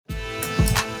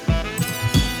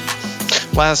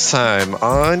Last time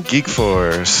on Geek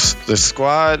Force, the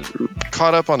squad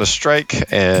caught up on a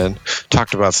strike and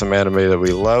talked about some anime that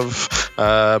we love.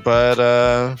 But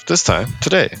this time,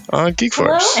 today, on Geek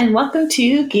Force. Hello and welcome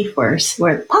to Geek Force,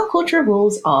 where pop culture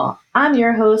rules all. I'm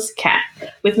your host, Kat.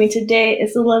 With me today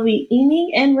is the lovely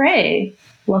Amy and Ray.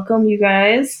 Welcome, you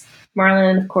guys.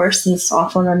 Marlon, of course, is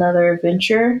off on another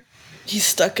adventure. He's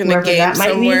stuck in a game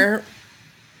somewhere.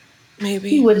 Maybe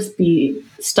he would be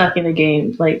stuck in a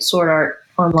game like Sword Art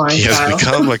Online. He has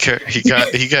become like he got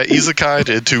isekai'd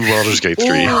into Baldur's Gate 3.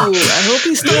 Ooh, I hope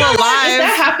he's still alive. If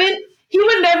that happened, he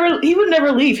would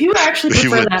never leave. He would actually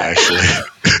prefer that. I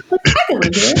can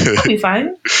live here. I'll be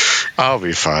fine. I'll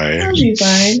be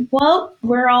fine. Well,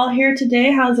 we're all here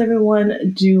today. How's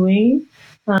everyone doing?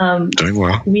 Doing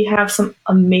well. We have some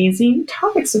amazing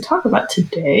topics to talk about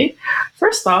today.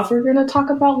 First off, we're going to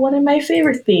talk about one of my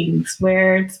favorite things,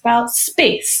 where it's about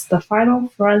space, the final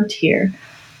frontier.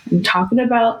 I'm talking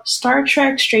about Star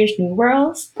Trek Strange New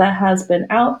Worlds that has been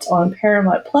out on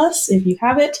Paramount Plus. If you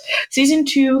have it, season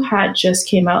 2 had just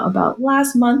came out about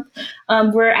last month.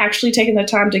 We're actually taking the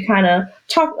time to kind of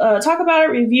talk about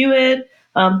it, review it,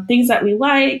 things that we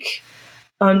like,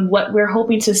 on what we're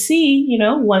hoping to see,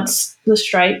 once the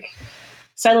strike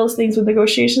settles things with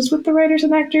negotiations with the writers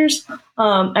and actors.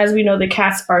 As we know, the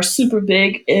cast are super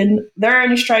big in their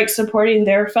own strike, supporting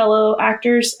their fellow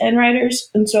actors and writers.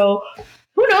 And so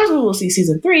who knows when we'll see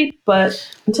season 3, but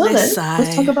until then,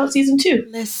 let's talk about season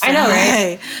 2. I know,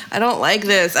 right? I don't like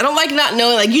this. I don't like not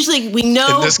knowing. Like, usually we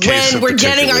know when we're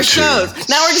getting our shows.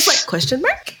 Now we're just like, question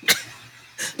mark?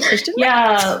 Question mark?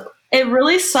 Yeah. It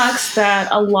really sucks that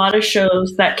a lot of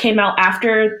shows that came out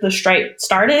after the strike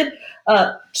started,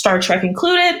 Star Trek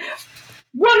included,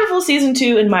 wonderful season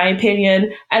 2 in my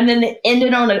opinion, and then it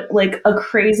ended on a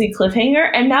crazy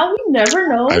cliffhanger, and now we never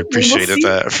know. I appreciated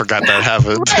that. I forgot that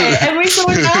happened. Right. And we're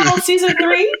now on season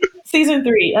 3. Season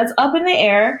 3, that's up in the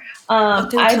air.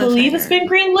 I believe it's been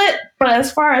greenlit, but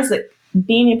as far as it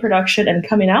being in production and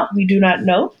coming out, we do not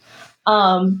know.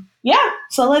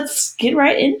 So let's get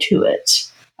right into it.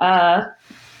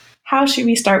 How should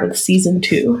we start with season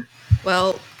 2?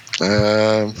 Well,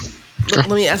 let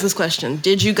me ask this question.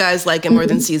 Did you guys like it more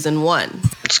than season 1?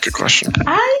 That's a good question.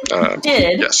 I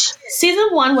did. Yes. Season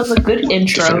 1 was a good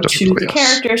intro to the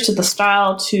characters, to the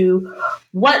style, to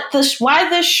why this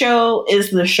show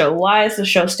is the show. Why is the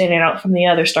show standing out from the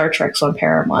other Star Treks on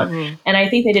Paramount? Mm-hmm. And I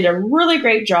think they did a really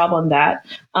great job on that.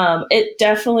 It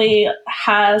definitely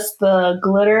has the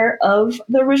glitter of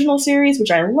the original series,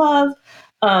 which I love.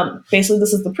 Basically,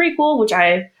 this is the prequel,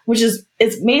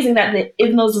 it's amazing that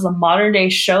even though this is a modern day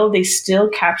show, they still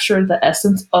capture the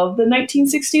essence of the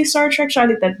 1960s Star Trek show. I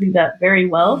think they do that very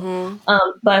well.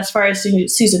 Mm-hmm. But as far as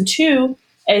season 2,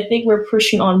 I think we're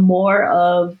pushing on more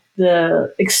of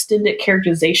the extended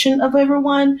characterization of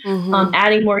everyone,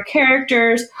 adding more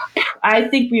characters. I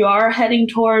think we are heading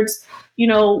towards,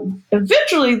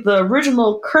 eventually the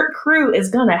original Kirk crew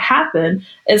is going to happen.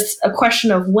 It's a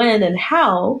question of when and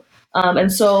how.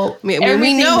 And so we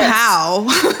know how.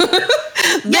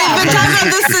 They've been talking about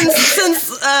this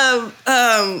since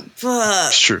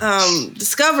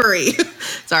Discovery.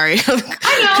 Sorry, I know,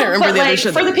 can't remember the other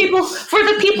show. For the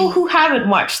people who haven't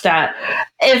watched that,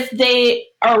 if they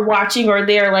are watching or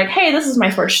they're like, "Hey, this is my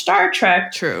first Star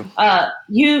Trek." True.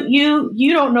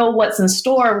 You don't know what's in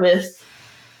store with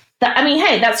that. I mean,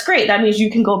 hey, that's great. That means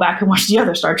you can go back and watch the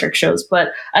other Star Trek shows.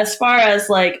 But as far as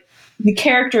the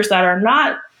characters that are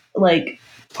not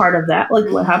part of that,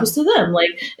 what happens to them?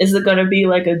 Is it going to be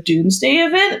a doomsday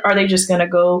event? Are they just going to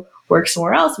go work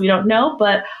somewhere else? We don't know,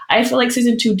 but I feel like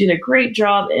season 2 did a great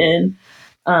job in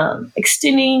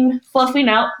extending, fluffing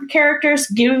out the characters,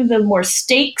 giving them more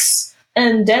stakes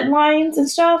and deadlines and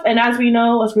stuff. And as we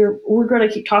know, as we're going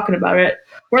to keep talking about it,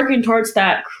 working towards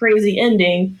that crazy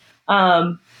ending.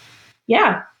 How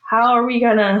are we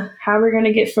gonna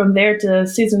get from there to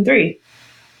season 3?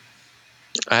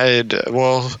 I'm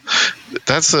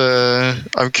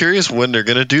curious when they're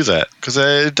going to do that, because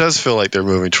it does feel like they're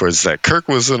moving towards that. Kirk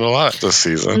was in a lot this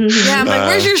season. Mm-hmm. Yeah, I'm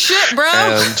where's your shit, bro?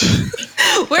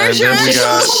 Where's your shit?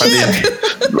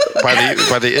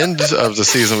 By the end of the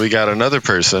season, we got another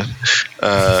person,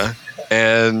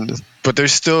 but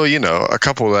there's still, a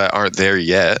couple that aren't there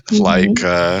yet.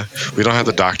 Mm-hmm. We don't have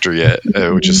the Doctor yet,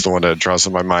 which is the one that draws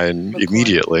in my mind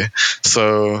immediately.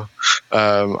 So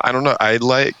I don't know. I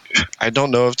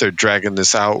don't know if they're dragging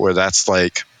this out where that's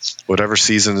whatever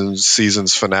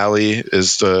season's finale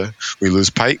is we lose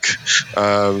Pike,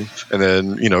 and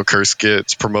then Kirk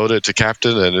gets promoted to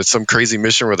captain, and it's some crazy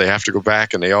mission where they have to go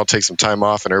back and they all take some time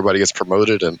off and everybody gets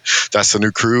promoted, and that's the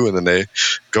new crew, and then they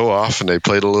go off and they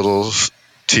play the little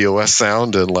TOS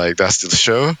sound and like that's the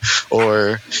show.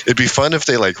 Or it'd be fun if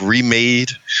they like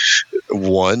remade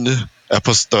one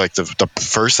episode, like the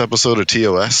first episode of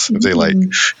TOS. If they like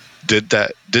did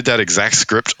that exact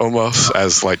script almost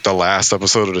as like the last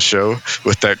episode of the show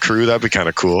with that crew. That'd be kind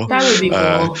of cool. That would be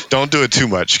cool. Don't do it too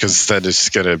much because then it's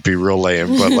gonna be real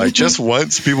lame. But like just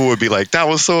once, people would be like, "That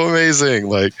was so amazing!"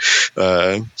 Like,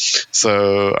 that's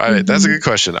a good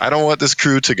question. I don't want this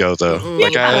crew to go though.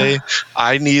 Like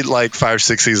I need like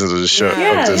 5-6 seasons of the show.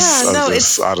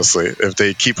 This, honestly, if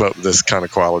they keep up this kind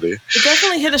of quality, it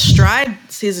definitely hit a stride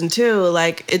season 2.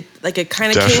 Like it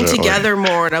kind of came together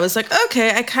more, and I was like,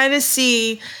 okay, I kind of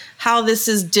see how this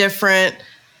is different,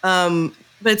 but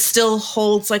it still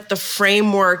holds like the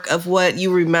framework of what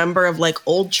you remember of like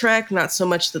old Trek, not so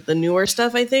much that the newer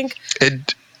stuff. I think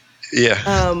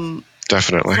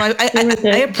definitely. So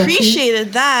I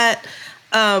appreciated that.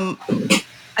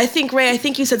 I think Ray,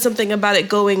 you said something about it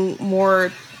going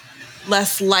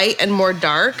less light and more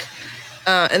dark,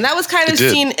 and that was kind of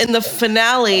seen in the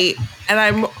finale, and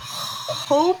I'm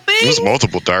hoping it was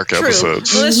multiple dark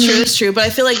episodes. Well, that's true. But I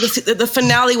feel like the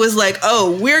finale was like,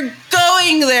 oh, we're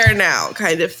going there now,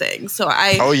 kind of thing. So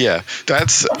that's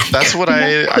what I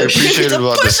appreciated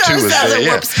about this too.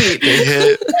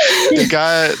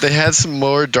 They had some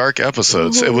more dark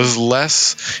episodes. It was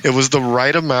the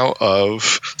right amount of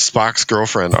Spock's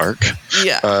girlfriend arc.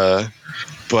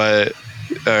 But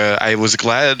I was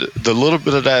glad the little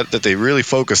bit of that they really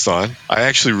focused on, I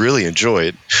actually really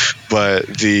enjoyed, but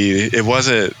it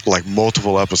wasn't like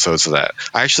multiple episodes of that.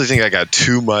 I actually think I got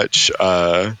too much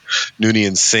Noonie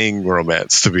and Singh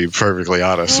romance, to be perfectly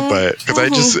honest, but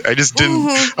because I just didn't,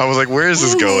 I was like, where is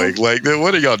this going? Like,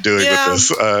 what are y'all doing with this?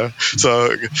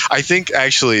 So I think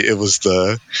actually it was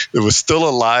still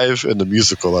alive in the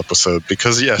musical episode,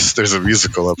 because yes, there's a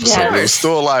musical episode. It was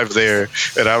still alive there,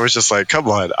 and I was just like, come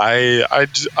on,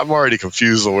 I'm already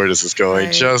confused on where this is going.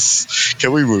 Right. Just,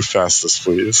 can we move past this,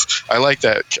 please? I like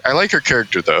that. I like her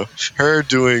character though. Her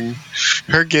getting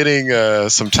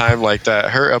some time like that.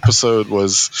 Her episode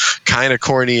was kind of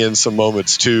corny in some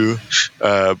moments too,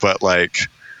 but like.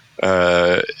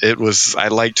 It was. I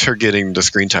liked her getting the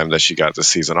screen time that she got this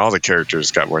season. All the characters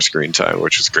got more screen time,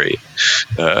 which was great.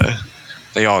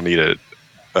 They all needed.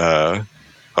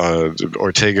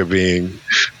 Ortega being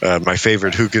my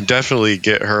favorite, who can definitely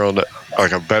get her own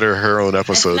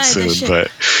episode soon.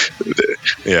 But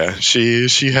yeah,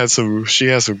 she had some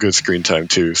good screen time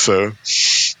too. So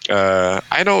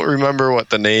I don't remember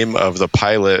what the name of the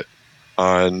pilot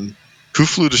on who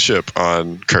flew the ship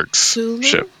on Kirk's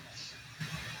ship.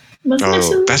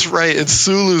 That's right. And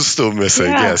Sulu's still missing.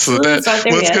 Yeah, so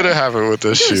what's going to happen with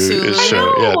this show? That's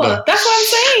what I'm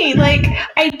saying. Like,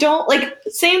 I don't like.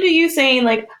 Same to you saying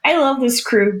like, I love this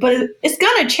crew, but it's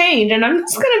gonna change, and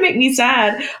it's gonna make me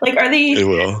sad. Like, are they? It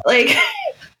will. Like,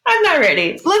 I'm not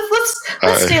ready.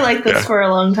 Let's stay like this for a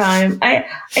long time. I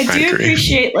do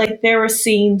appreciate like there were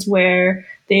scenes where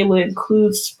they would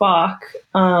include Spock,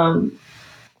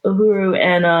 Uhuru,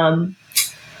 and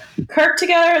Kirk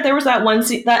together. There was that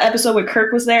that episode where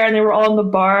Kirk was there and they were all in the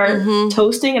bar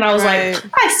toasting, and I was like,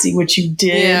 I see what you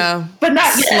did, but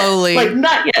not yet. Slowly, like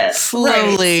not yet.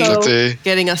 Slowly,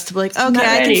 getting us to be like,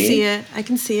 okay, I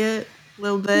can see it a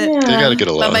little bit. They gotta get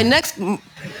along. But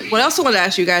what I also want to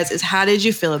ask you guys is, how did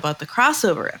you feel about the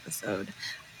crossover episode?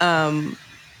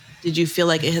 Did you feel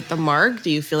like it hit the mark? Do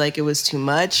you feel like it was too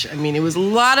much? I mean, it was a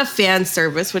lot of fan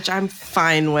service, which I'm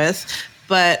fine with,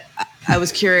 but I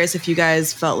was curious if you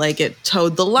guys felt like it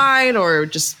towed the line or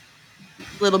just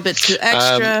a little bit too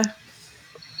extra.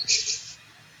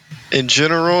 In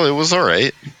general, it was all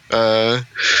right. I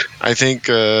think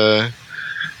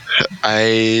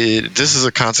this is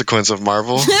a consequence of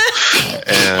Marvel,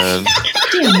 and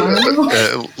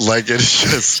like it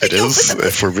is.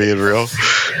 If we're being real,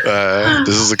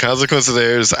 this is a consequence of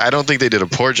theirs. I don't think they did a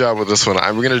poor job with this one.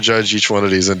 I'm going to judge each one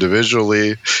of these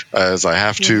individually as I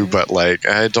have to, but like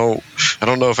I don't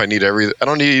know if I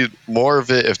don't need more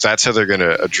of it if that's how they're going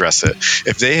to address it.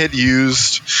 If they had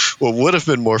used what would have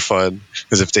been more fun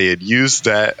is if they had used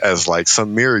that as like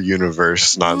some mirror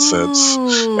universe nonsense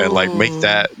and like make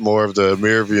that more of the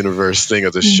mirror universe thing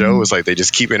of the show, is like they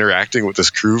just keep interacting with this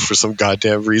crew for some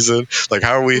goddamn reason. Like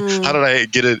how did I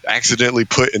get it accidentally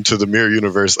put into the mirror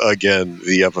universe again,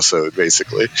 the episode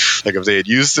basically. Like if they had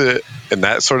used it in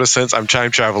that sort of sense, I'm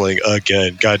time traveling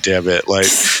again, god damn it. Like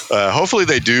hopefully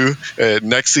they do.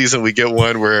 Next season we get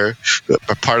one where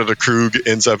a part of the crew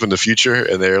ends up in the future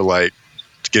and they're like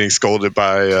getting scolded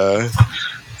by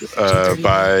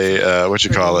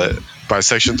by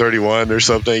Section 31 or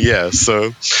something. Yeah,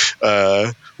 so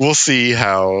we'll see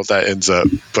how that ends up.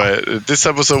 But this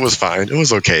episode was fine. It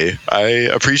was okay. I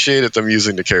appreciated them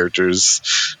using the characters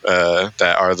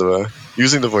that are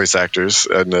using the voice actors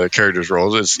and the characters'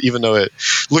 roles. Even though it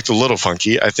looked a little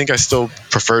funky, I think I still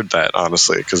preferred that,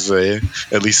 honestly, because they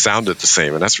at least sounded the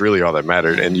same, and that's really all that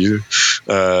mattered. And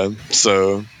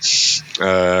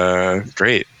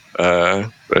great.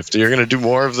 If you're going to do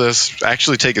more of this,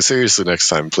 actually take it seriously next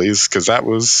time, please, because that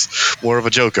was more of a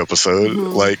joke episode.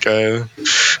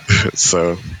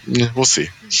 So we'll see.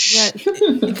 Yeah,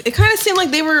 it kind of seemed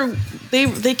like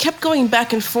they kept going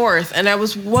back and forth, and I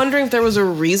was wondering if there was a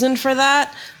reason for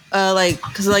that.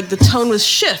 Because the tone was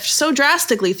shift so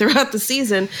drastically throughout the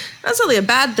season. That's really a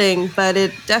bad thing, but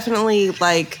it definitely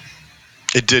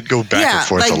it did go back and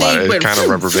forth a lot. It kind of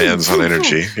rubber bands on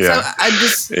energy. Yeah.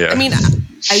 So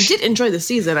I did enjoy the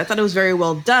season. I thought it was very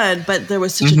well done, but there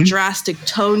was such a drastic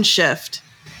tone shift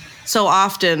so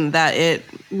often that it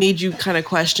made you kind of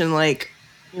question,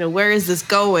 where is this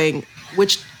going?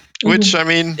 Which I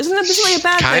mean, isn't necessarily a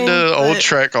bad thing. Kind of old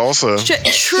Trek also.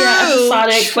 True. Yeah,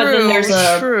 episodic, but then there's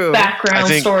a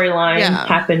background storyline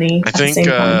happening. I think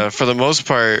for the most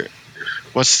part,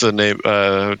 what's the name?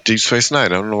 Deep Space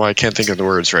Nine. I don't know why I can't think of the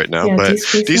words right now, but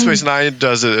Deep Space Nine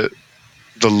does it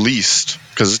the least,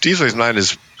 because Deep Space Nine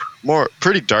is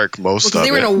pretty dark most of it.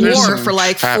 They were in a war for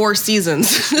 4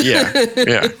 seasons. Yeah.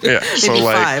 So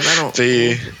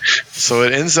Maybe 5. So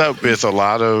it ends up with a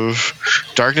lot of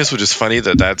darkness, which is funny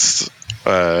that's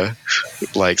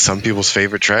some people's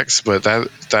favorite treks, but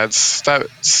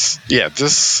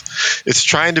it's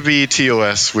trying to be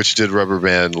TOS, which did rubber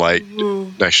band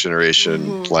Next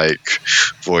Generation,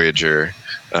 Voyager,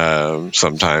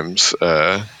 sometimes.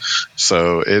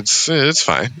 So it's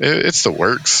fine. It's the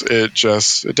works. It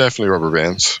definitely rubber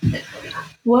bands.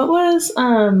 What was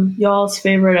y'all's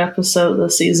favorite episode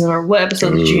this season, or what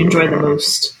episode did you enjoy the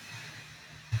most?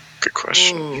 Good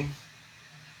question.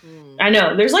 I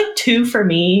know there's 2 for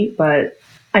me, but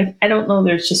I don't know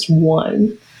there's just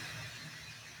one,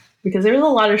 because there was a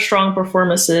lot of strong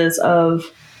performances of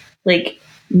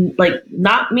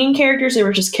not main characters. They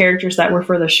were just characters that were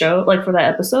for the show, for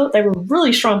that episode. They were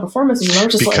really strong performances, and I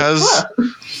was just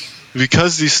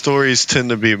because these stories tend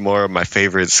to be more of my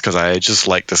favorites, because I just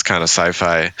like this kind of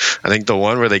sci-fi. I think the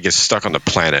one where they get stuck on the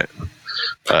planet.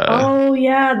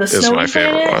 The snowy my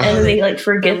favorite planet, one. and they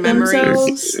forget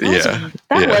themselves.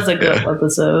 That was a good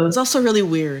episode. It's also really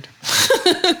weird.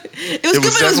 It was good, but it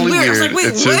was definitely weird. I was like, wait,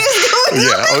 what is going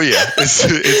on?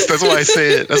 It's that's why I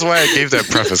say it. That's why I gave that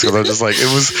preface, because I'm just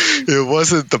it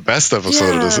wasn't the best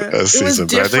episode of this season,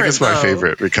 but I think it's my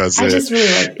favorite because I just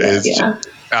really like that.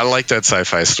 I like that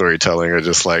sci-fi storytelling. Or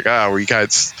just we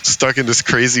got stuck in this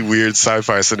crazy, weird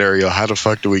sci-fi scenario. How the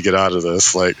fuck do we get out of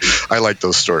this? I like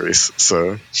those stories.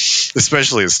 So,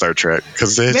 especially in Star Trek,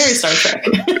 because they're very Star Trek.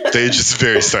 They're just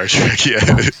very Star Trek. Yeah.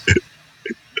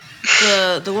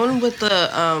 The one with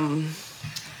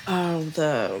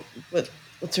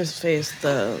what's her face?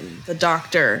 The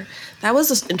doctor. That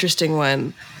was an interesting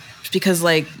one. Because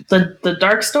the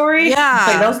dark story,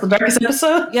 that was the darkest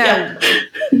episode.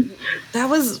 That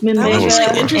was really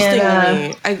interesting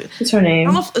to me. What's her name?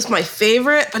 I don't know if it's my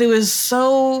favorite, but it was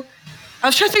so. I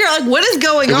was trying to figure out what is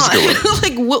going on.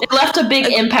 It left a big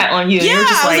impact on you. Yeah, You're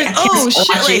just I was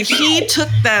shit! He took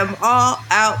them all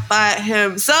out by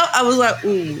himself. I was like,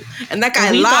 ooh, and that guy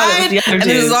lied, and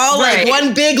it was all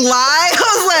one big lie. I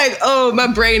was like, oh, my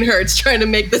brain hurts trying to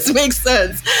make this make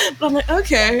sense. But I'm like,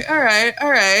 okay, all right.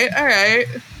 I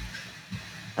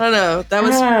don't know.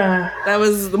 That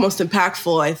was the most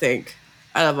impactful, I think,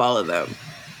 out of all of them.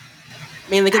 I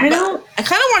mean, I kind of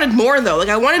wanted more, though.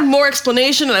 I wanted more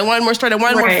explanation, and I wanted more story. I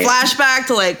wanted more flashback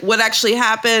to what actually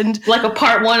happened. A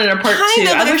part 1 and a part 2.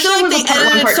 I feel like they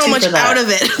edited so much out of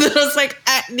it that I was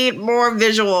I need more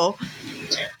visual.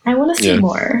 I want to see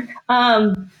more.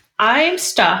 I'm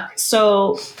stuck.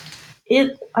 So I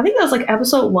think that was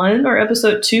episode 1 or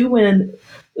episode 2 when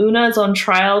Una is on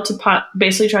trial to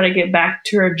basically try to get back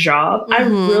to her job. I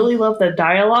really love the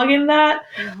dialogue in that,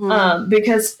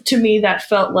 because to me that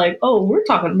felt we're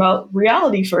talking about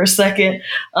reality for a second,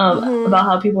 about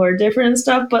how people are different and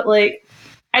stuff. But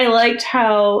I liked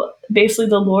how basically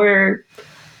the lawyer,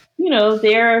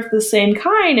 they're of the same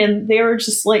kind, and they were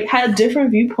just had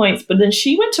different viewpoints. But then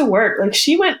she went to work.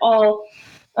 She went all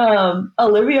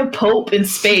Olivia Pope in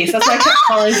space. That's what I kept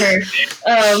calling her.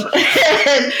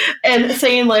 And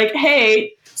saying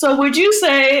hey, so would you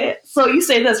say, so you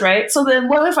say this, right? So then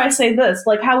what if I say this?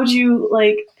 How would you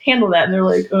handle that? And they're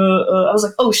I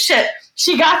was oh shit,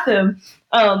 she got them.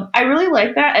 I really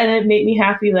like that. And it made me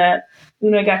happy that,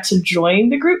 Una got to join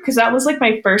the group, because that was like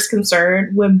my first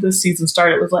concern when the season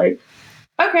started. Was like,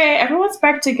 okay, everyone's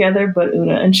back together but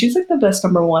Una, and she's like the best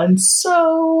number one.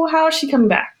 So how is she coming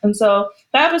back? And so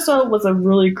that episode was a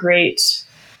really great.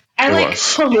 I like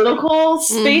political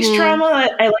space drama.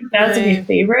 I like that as my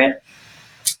favorite.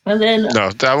 And then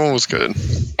that one was good.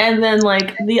 And then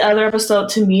like the other episode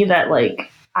to me that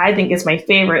like I think is my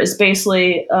favorite is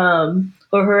basically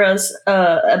Uhura's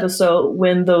episode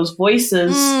when those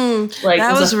voices like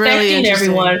was affecting really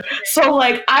everyone. So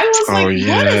like I was like,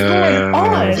 what is going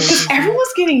on? Because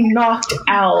everyone's getting knocked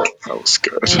out. That was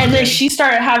good. And then she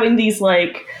started having these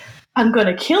like, I'm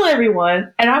gonna kill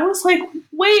everyone, and I was like,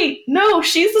 wait, no,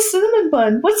 she's the cinnamon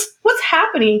bun. What's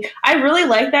happening? I really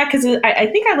like that because I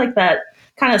think I like that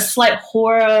kind of slight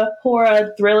horror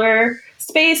thriller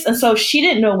space, and so she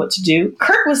didn't know what to do.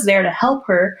 Kirk was there to help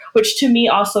her, which to me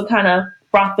also kind of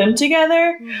brought them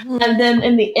together. And then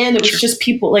in the end, it was just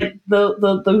people like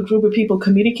the group of people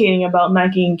communicating about not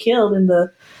getting killed in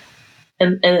that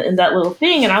little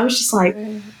thing, and I was just like,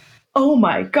 oh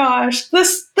my gosh,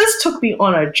 this took me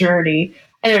on a journey,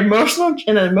 an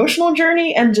emotional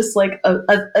journey, and just like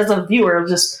as a viewer,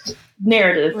 just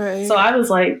narrative. Right. So I was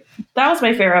like, that was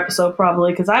my favorite episode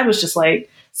probably, because I was just like,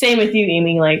 same with you,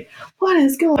 Amy, like, what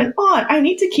is going on? I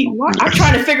need to keep watching. I'm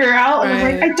trying to figure out, and I'm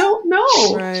like, I don't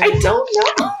know. I don't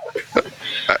know.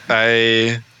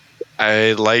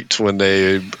 I liked when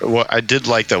I did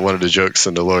like that one of the jokes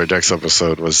in the Lower Decks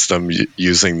episode was them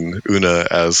using Una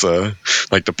as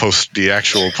like the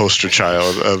actual poster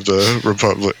child of the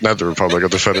Republic, not the Republic, of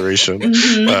the Federation.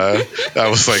 I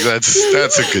was like,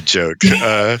 that's a good joke.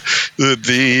 Yeah,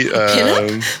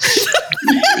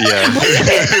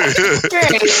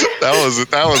 that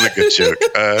was a good joke.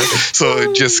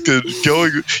 So just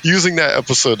using that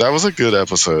episode, that was a good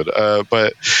episode.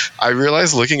 But I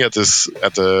realized looking at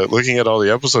all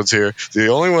the episodes here, the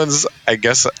only ones I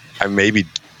guess I maybe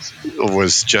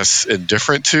was just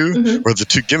indifferent to were the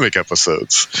two gimmick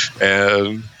episodes,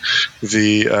 and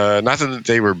not that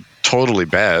they were totally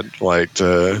bad, like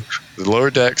the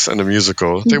Lower Decks and the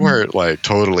musical, they weren't like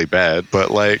totally bad,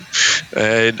 but like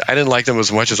I didn't like them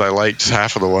as much as I liked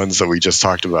half of the ones that we just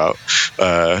talked about.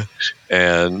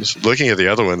 And looking at the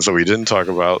other ones that we didn't talk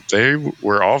about, they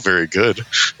were all very good.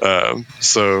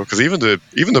 So because even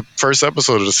the first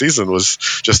episode of the season was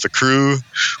just the crew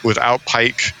without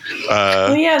Pike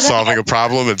solving a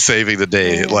problem and saving the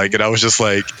day. Like, and I was just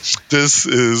like,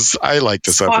 I like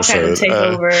this episode. Take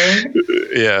over.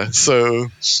 Yeah. So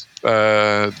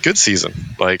good season.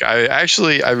 Like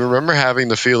I remember having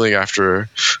the feeling after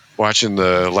watching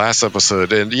the last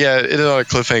episode, and it ended on a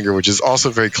cliffhanger, which is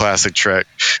also very classic Trek,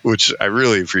 which I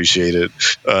really appreciated.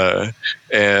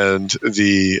 And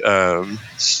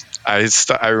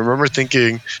I remember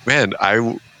thinking, man,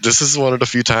 this is one of the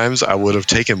few times I would have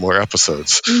taken more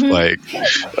episodes. Like,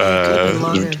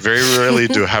 very rarely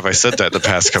have I said that the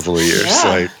past couple of years.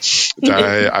 Yeah.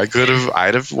 Like,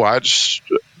 I'd have watched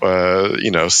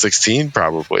 16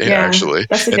 probably, actually.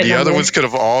 And the other ones could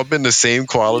have all been the same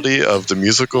quality of the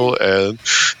musical and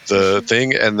the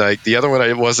thing. And like the other one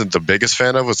I wasn't the biggest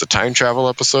fan of was the time travel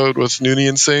episode with Noonie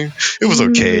and Singh. It was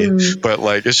okay, but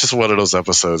like it's just one of those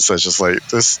episodes that's just like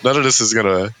this. None of this is there's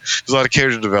a lot of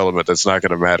character development that's not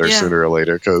gonna matter sooner or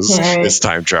later because it's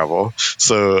time travel.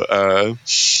 So,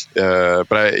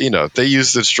 but they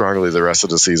used it strongly the rest of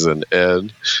the season,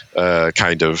 and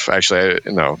kind of actually,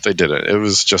 no, they didn't. It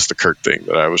was just the Kirk thing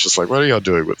that I was just like, what are y'all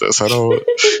doing with this? I don't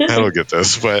get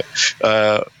this. But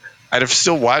I'd have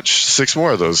still watched 6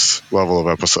 more of those level of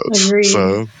episodes. Agreed.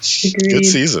 So good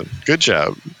season. Good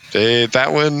job.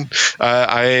 That one,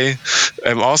 I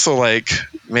am also like,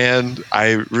 man,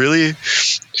 I really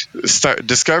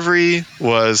Discovery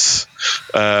was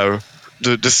the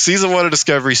season 1 of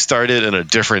Discovery started in a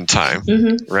different time,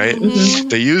 right?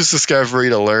 They used Discovery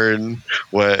to learn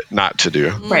what not to do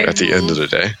at the end of the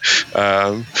day.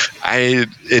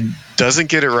 It doesn't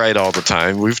get it right all the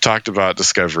time. We've talked about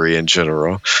Discovery in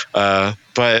general,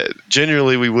 but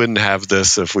genuinely we wouldn't have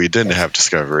this if we didn't have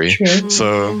Discovery. True.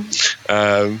 So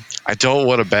I don't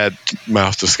want to bad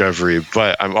mouth Discovery,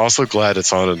 but I'm also glad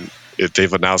it's on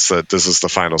they've announced that this is the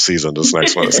final season. This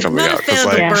next one is coming out. Not a fan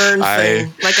of the burn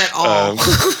thing, like at all.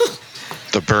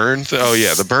 The burn? Oh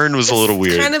yeah, the burn was a little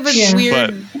weird. Kind of a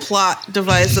weird plot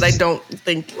device that I don't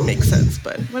think makes sense,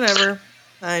 but whatever.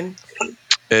 Fine.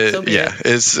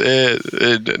 It's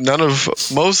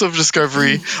most of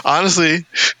Discovery. Honestly,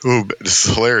 this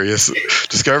is hilarious.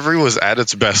 Discovery was at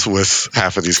its best with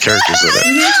half of these characters in it.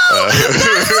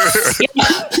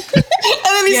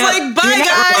 And then he's like, "Bye,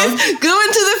 guys. Go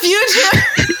into the future.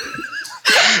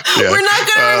 We're not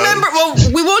gonna remember. Well,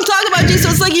 we won't talk about you, so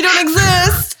it's like you don't exist."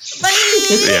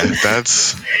 Yeah,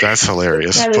 that's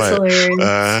hilarious. That is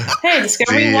hilarious. Hey,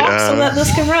 Discovery walks so that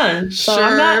this can run. So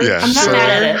I'm not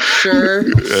mad at it. Sure.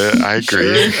 I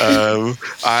agree.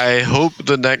 I hope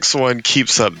the next one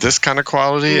keeps up this kind of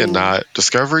quality and not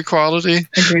Discovery quality.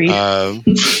 Agreed.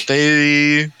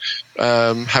 They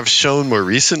have shown more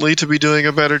recently to be doing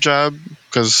a better job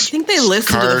because I think they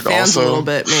listened to the fans a little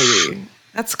bit, maybe.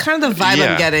 That's kind of the vibe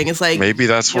I'm getting. It's like maybe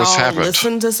that's what's happened.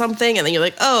 Listen to something, and then you're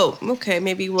like, "Oh, okay,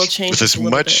 maybe we'll change." With as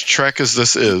much Trek as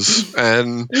this is,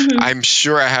 and I'm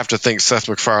sure I have to thank Seth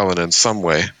MacFarlane in some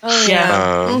way. Oh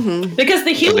yeah, because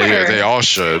the humor they all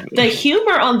should. The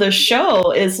humor on the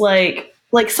show is like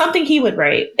something he would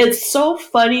write. It's so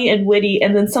funny and witty,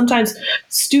 and then sometimes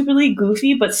stupidly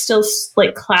goofy, but still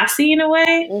like classy in a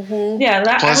way. Yeah,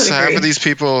 that. Plus, I would agree.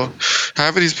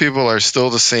 half of these people are still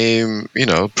the same,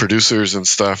 producers and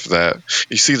stuff. That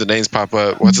you see the names pop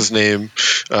up. What's his name?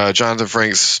 Jonathan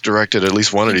Frakes directed at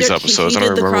least one of these episodes. I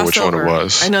don't remember which one it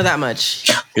was. I know that much.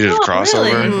 He did a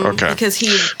crossover. Really? Okay, because he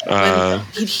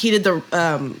did the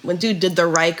when dude did the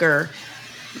Riker.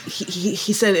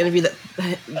 He said in an interview that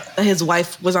his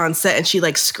wife was on set and she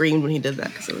like screamed when he did that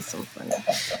because it was so funny.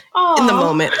 Aww. In the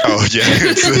moment. Oh yeah,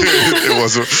 it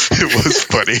was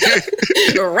funny.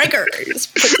 Riker.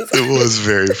 It was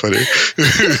very funny.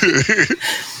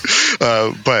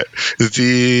 But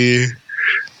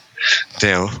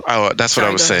that's what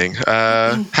I was saying.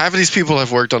 Half of these people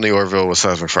have worked on the Orville with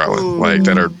Seth MacFarlane,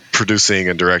 that are producing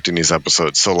and directing these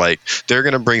episodes. So they're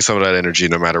gonna bring some of that energy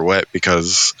no matter what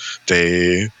because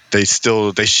they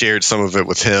shared some of it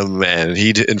with him and he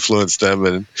influenced them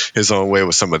in his own way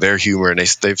with some of their humor, and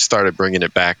they've started bringing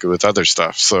it back with other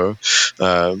stuff. So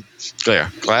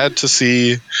glad to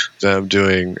see them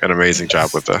doing an amazing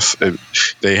job with this.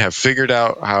 They have figured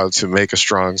out how to make a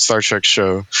strong Star Trek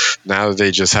show. Now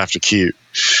they just have to keep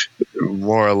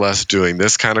more or less doing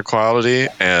this kind of quality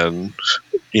and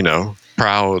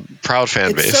proud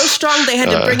fan base. It's so strong they had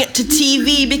to bring it to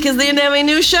TV because they didn't have any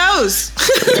new shows.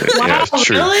 Wow,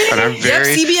 true. Really? And I'm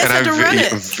CBS had to run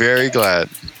it. I'm very glad.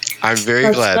 I'm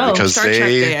very glad because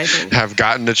they have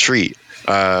gotten a treat.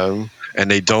 And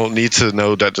they don't need to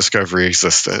know that Discovery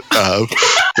existed. What?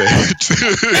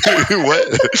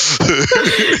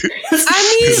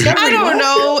 I don't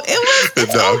know.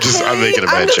 I'm making a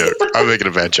bad joke. I'm making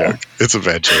a bad joke. It's a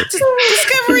bad joke.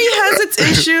 Discovery has its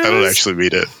issues. I don't actually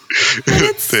mean it.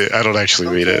 I don't actually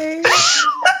mean it.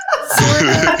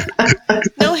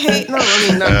 No hate. No, I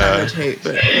mean, not that much hate,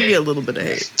 but maybe a little bit of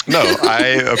hate. No,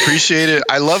 I appreciate it.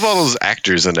 I love all those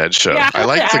actors in that show. Yeah, I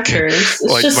like the actors.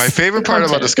 My favorite part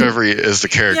about Discovery is the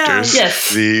characters. Yeah,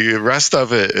 yes. The rest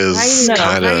of it is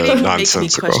kind of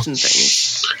nonsensical. So, how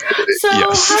do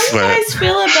you guys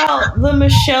feel about the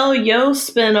Michelle Yeoh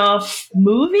spinoff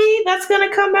movie that's going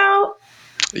to come out?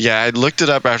 Yeah, I looked it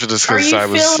up after this because I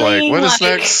was like, what is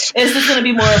next? Is this going to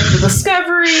be more of the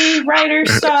Discovery writer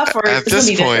stuff? Or at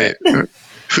this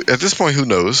point, who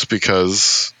knows?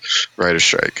 Because writer's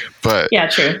strike. But yeah,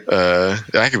 true.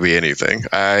 That could be anything.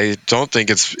 I don't think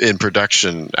it's in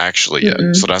production actually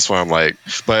yet. So that's why I'm like,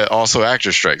 but also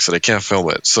actor strike, so they can't film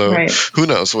it. So who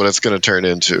knows what it's going to turn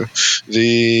into.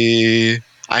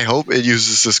 I hope it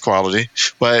uses this quality,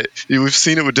 but we've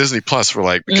seen it with Disney Plus. We're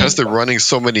like, because they're running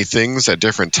so many things at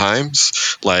different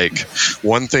times, like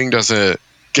one thing doesn't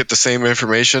get the same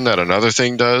information that another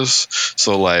thing does.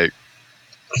 So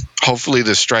hopefully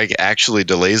the strike actually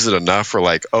delays it enough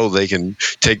where they can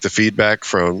take the feedback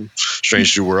from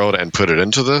Strange New World and put it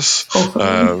into this.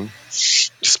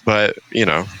 But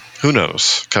who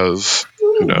knows? Because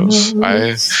who knows?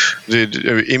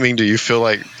 Eaming, do you feel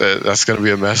like that's going to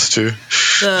be a mess too?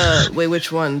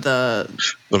 Which one? The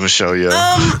Michelle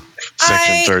Yeoh,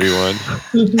 Section 31.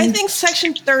 I think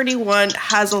Section 31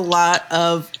 has a lot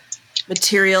of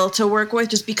material to work with,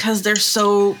 just because there's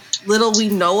so little we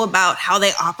know about how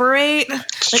they operate. I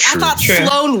thought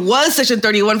Sloane was Section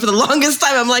 31 for the longest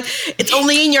time. I'm like, it's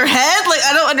only in your head.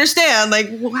 I don't understand.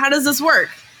 How does this work?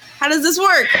 So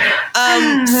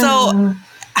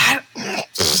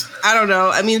I don't know.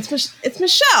 I mean, it's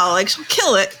Michelle. She'll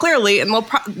kill it clearly, and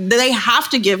they have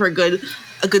to give her a good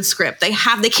script. They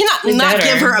cannot not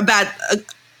give her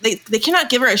they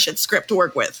cannot give her a shit script to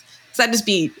work with. Because that'd just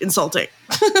be insulting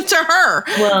to her.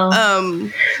 Well,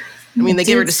 I mean, they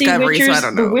gave her Discovery, so I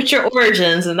don't know. The Witcher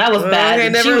Origins, and that was bad. Okay,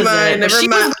 never mind.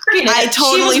 I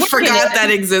totally forgot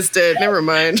that existed. Never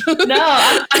mind. No,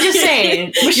 I'm just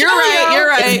saying. You're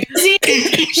right. She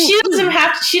doesn't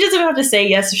have to say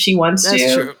yes if she wants to.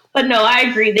 That's true. But no, I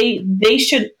agree. They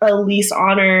should at least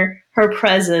honor her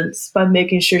presence by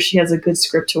making sure she has a good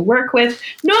script to work with.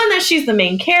 Knowing that she's the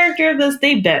main character of this,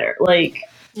 they better.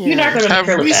 You're not going to Have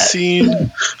occur with we that.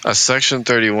 seen a Section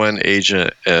 31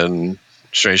 agent in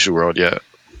Strange New World yet?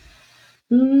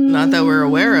 Not that we're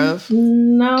aware of.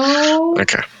 No.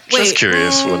 Okay. Just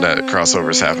curious when that crossover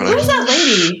is happening. Who's that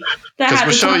lady that had to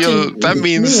Michelle talk Yeoh, to that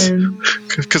means Newman?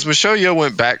 because Michelle Yeoh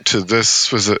went back to this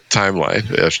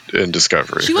timeline in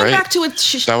Discovery. She went right? back to it.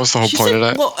 That was the whole point of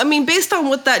that. Well, I mean, based on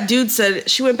what that dude said,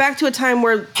 she went back to a time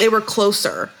where they were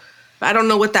closer. I don't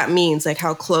know what that means, like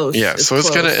how close. Yeah, so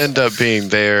it's gonna end up being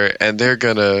there, and they're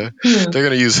gonna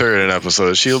use her in an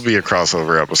episode. She'll be a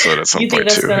crossover episode at some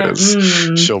point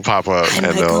too. She'll pop up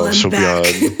she'll be on.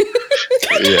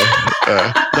 Yeah.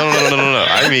 No.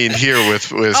 I mean, here with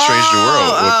Strange New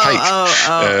World with Pike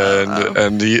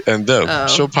and them.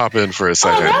 She'll pop in for a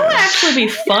second. That would actually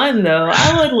be fun, though.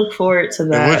 I would look forward to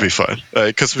that. It would be fun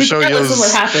because Michelle Yeoh's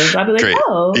what happens. I'd be like, great.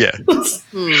 oh, Yeah.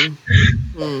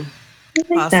 I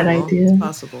like that idea. It's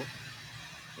possible.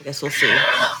 I guess we'll see.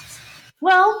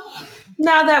 Well,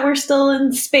 now that we're still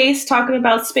in space, talking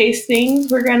about space things,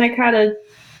 we're gonna kind of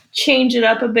change it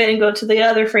up a bit and go to the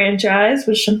other franchise,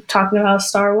 which I'm talking about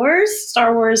Star Wars.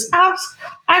 Star Wars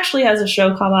actually has a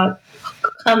show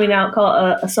coming out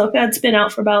called Ahsoka. It's been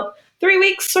out for about 3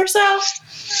 weeks or so.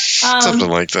 Something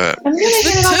like that. I'm gonna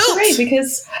get it off today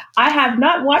because I have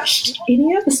not watched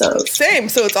any episodes. Same.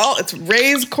 So it's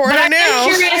Ray's corner but now.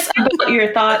 I'm curious about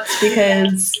your thoughts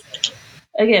because,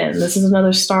 again, this is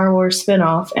another Star Wars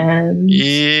spinoff, and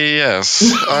yes,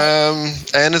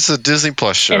 and it's a Disney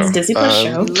Plus show. It's a Disney Plus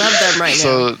show. Love them right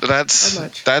so now. So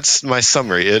that's my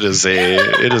summary. It is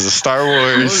a Star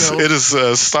Wars. Oh, no. It is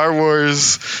a Star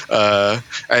Wars. I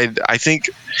think.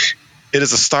 It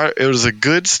was a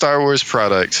good Star Wars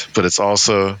product, but it's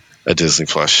also a Disney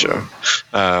Plus show.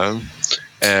 So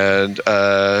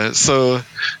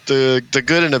the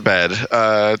good and the bad.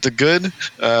 The good,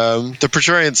 the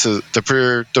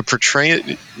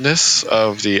portrayingness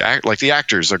of the act, like the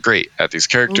actors are great at these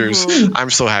characters. Mm-hmm.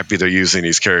 I'm so happy they're using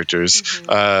these characters.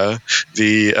 My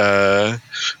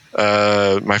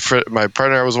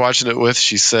partner I was watching it with,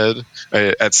 she said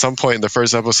at some point in the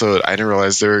first episode, I didn't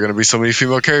realize there were going to be so many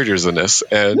female characters in this,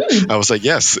 and I was like,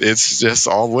 yes, it's just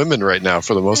all women right now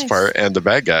for the most part, and the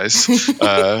bad guys,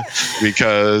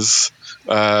 because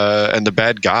and the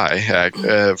bad guy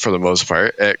for the most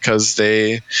part, because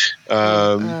they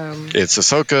it's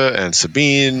Ahsoka and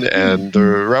Sabine and the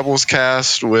Rebels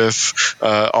cast with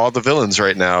all the villains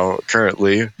right now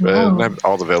currently. Not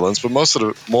all the villains, but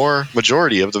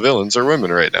majority of the villains are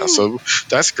women right now, so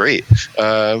that's great.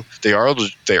 They're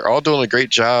all doing a great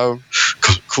job.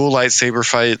 Cool lightsaber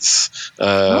fights.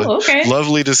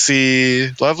 Lovely to see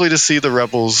the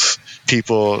Rebels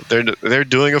people. They're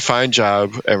doing a fine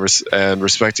job and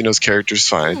respecting those characters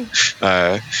fine.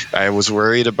 I was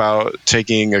worried about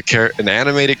taking an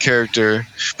animated character,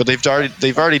 but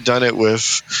they've already done it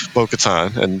with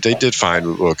Bo-Katan, and they did fine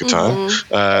with Bo-Katan.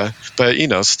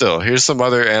 But still, here's some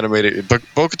other animated.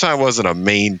 Bo-Katan wasn't a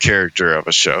main character of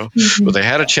a show, but they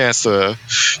had a chance to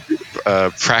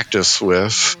practice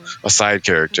with a side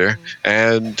character,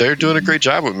 and they're doing a great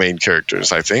job with main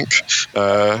characters. I think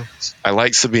I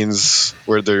like Sabine's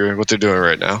what they're doing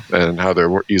right now and how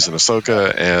they're using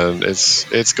Ahsoka, and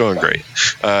it's going great.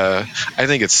 I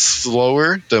think it's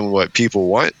slower than what people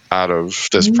want out of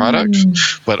this product,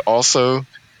 but also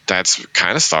that's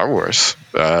kind of Star Wars.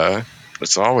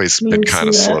 It's always been kind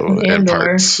of slow in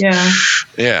parts.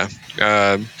 Yeah.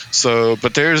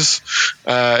 But there's,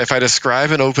 if I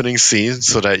describe an opening scene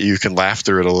so that you can laugh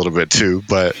through it a little bit too,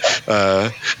 but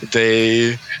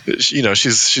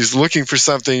she's looking for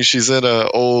something. She's in an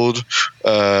old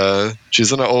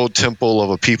temple of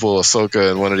a people,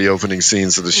 Ahsoka, in one of the opening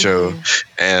scenes of the show,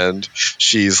 and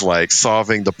she's like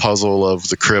solving the puzzle of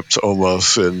the crypt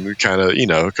almost, and kind of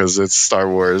because it's Star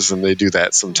Wars and they do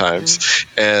that sometimes,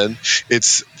 and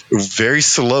it's very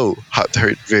slow.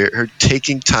 Her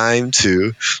taking time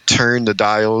to turn the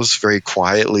dials very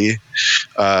quietly,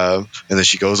 and then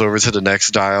she goes over to the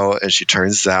next dial and she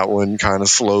turns that one kind of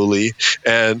slowly,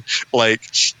 and like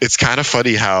it's kind of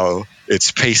funny how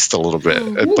it's paced a little bit,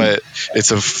 but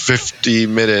it's a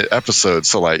 50-minute episode,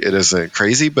 so like it isn't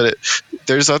crazy, but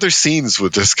there's other scenes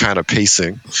with this kind of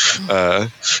pacing,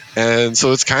 and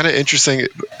so it's kind of interesting.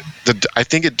 I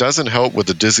think it doesn't help with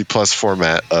the Disney Plus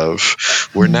format of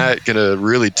we're not gonna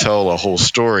really tell a whole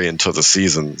story until the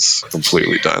season's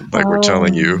completely done. Like we're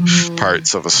telling you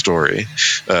parts of a story,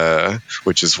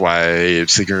 which is why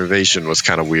Secret Invasion was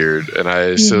kind of weird. And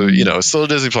it's still a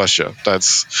Disney Plus show.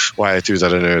 That's why I threw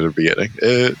that in there at the beginning.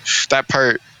 That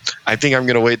part I think I'm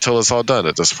gonna wait till it's all done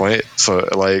at this point. So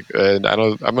like, and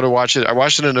I'm gonna watch it. I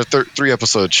watched it in a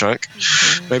 3-episode chunk.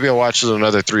 Maybe I'll watch it in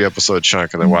another 3-episode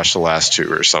chunk and then watch the last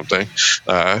 2 or something.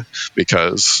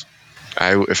 Because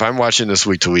if I'm watching this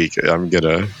week to week, I'm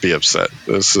gonna be upset.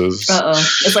 This is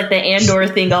it's like the Andor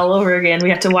thing all over again.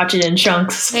 We have to watch it in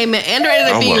chunks. Hey man, Andor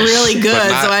ended up being really good,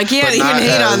 so I can't even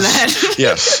hate on that.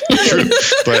 Yes, true,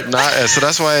 but not as. So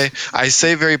that's why I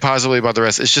say very positively about the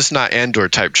rest. It's just not Andor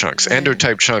type chunks. Andor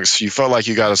type chunks, you felt like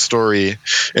you got a story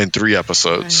in 3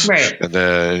 episodes, right? And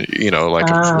then But you don't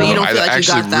feel like I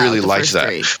actually you got that really with the liked first that.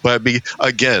 3. But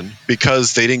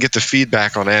because they didn't get the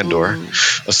feedback on Andor,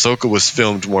 Ahsoka was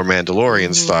filmed more Mandalorian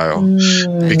style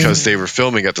because they were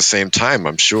filming at the same time,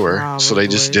 I'm sure. Probably. So they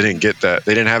just didn't get that.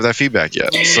 They didn't have that feedback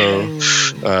yet. So,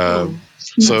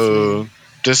 so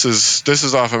this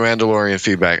is off of Mandalorian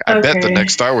feedback. I bet the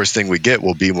next Star Wars thing we get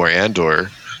will be more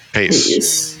Andor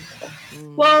pace.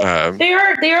 Well,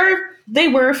 they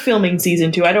were filming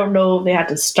season 2. I don't know if they had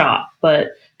to stop,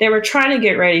 but they were trying to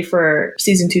get ready for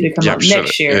season 2 to come out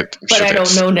next year, but I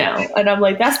don't know now. And I'm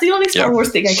like, that's the only Star Wars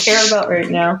thing I care about right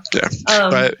now. Yeah.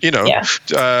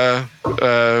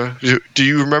 But, do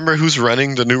you remember who's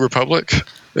running the New Republic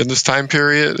in this time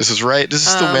period? This is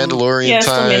still Mandalorian time.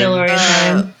 Still Mandalorian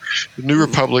time. The New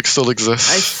Republic still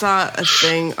exists. I saw a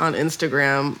thing on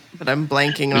Instagram, but I'm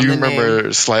blanking on you the remember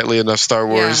name. Slightly enough Star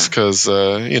Wars because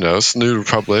it's New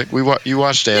Republic. You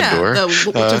watched Andor. Yeah,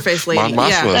 the what's-her-face lady. Mon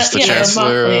Mothma's the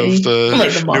chancellor of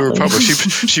the New Republic.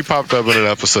 She popped up in an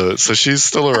episode, so she's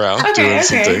still around doing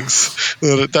some things.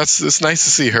 It's nice to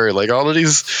see her. Like all of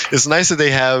these, it's nice that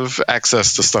they have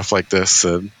access to stuff like this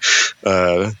and.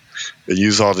 They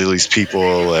use all of these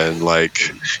people and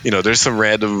there's some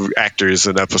random actors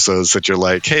in episodes that you're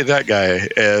like, hey, that guy,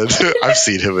 and I've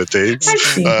seen him in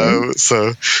things.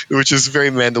 So which is very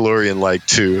Mandalorian like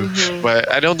too.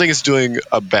 But I don't think it's doing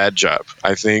a bad job.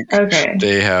 I think they're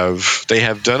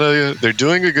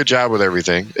doing a good job with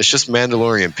everything. It's just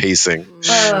Mandalorian pacing.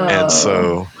 And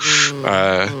so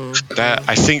that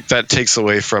I think that takes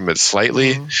away from it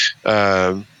slightly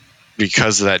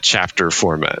because of that chapter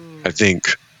format. I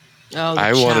think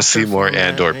I want to see more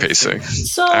Andor pacing.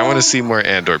 I want to see more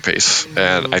Andor pace,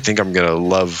 and I think I'm gonna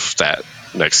love that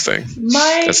next thing.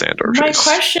 That's Andor pace. My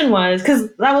question was,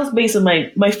 because that was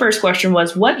basically my first question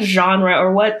was, what genre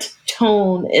or what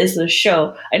tone is the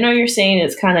show? I know you're saying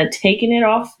it's kind of taking it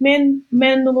off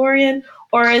Mandalorian,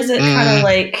 or is it kind of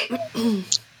like?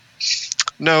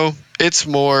 No, it's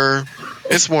more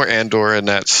Andor in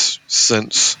that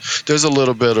sense. There's a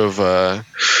little bit of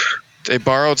they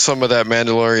borrowed some of that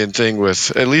Mandalorian thing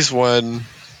with at least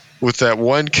with that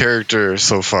one character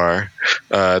so far,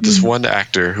 this one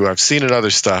actor who I've seen in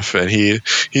other stuff, and he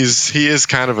is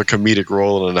kind of a comedic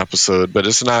role in an episode, but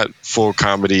it's not full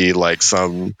comedy like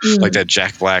like that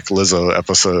Jack Black Lizzo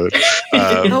episode.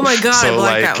 Oh my god!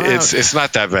 So it's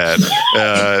not that bad.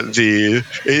 It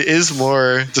is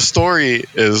more. The story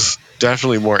is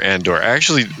definitely more Andor. I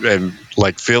actually am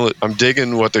I'm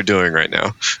digging what they're doing right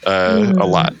now a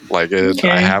lot. I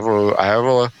have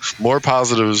a more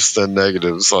positives than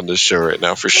negatives on this show right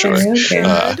now for sure.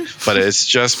 But it's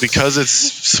just because it's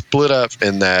split up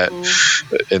in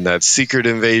that secret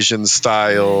invasion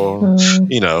style.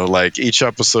 Each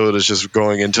episode is just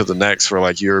going into the next.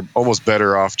 Where you're almost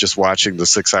better off just watching the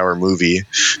 6-hour movie.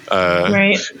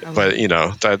 Right. But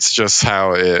that's just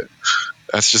how it.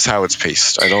 That's just how it's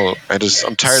paced. I'm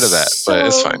tired of that, but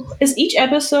it's fine. Is each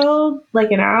episode like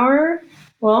an hour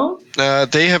long?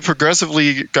 They have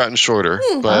progressively gotten shorter,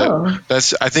 but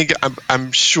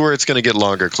I'm sure it's going to get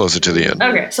longer closer to the end.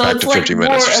 Okay, so it's 50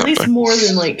 minutes at least more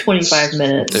than 25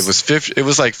 minutes. It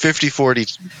was like 50, 40,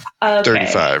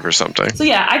 35 or something. So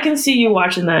yeah, I can see you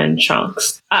watching that in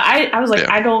chunks. I was like,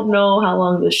 I don't know how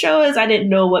long the show is. I didn't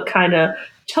know what kind of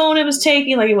tone it was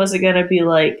taking. Was it going to be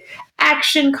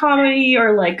action comedy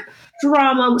or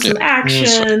drama with some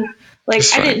action? I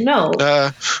didn't know.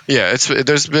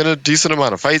 There's been a decent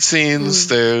amount of fight scenes.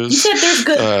 You said there's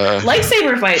good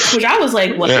lightsaber fights, which I was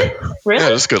like, what? Yeah. Really? Yeah,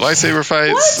 there's good lightsaber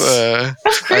fights.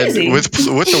 That's crazy. With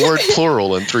the word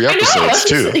plural in 3 episodes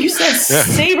too. You said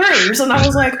sabers, and I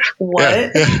was like,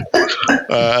 what?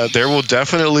 There will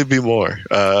definitely be more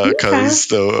because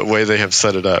the way they have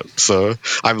set it up. So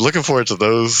I'm looking forward to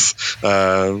those.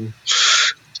 I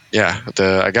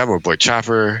got my boy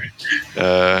Chopper.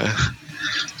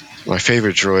 My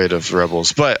favorite droid of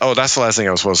Rebels. But, that's the last thing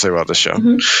I was supposed to say about this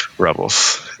show.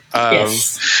 Rebels.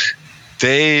 Yes.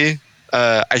 They,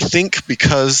 I think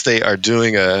because they've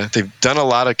done a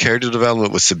lot of character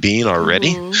development with Sabine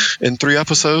already in 3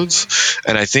 episodes.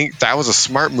 And I think that was a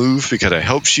smart move because it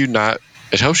helps you not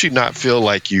it helps you not feel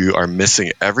like you are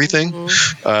missing everything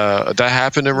that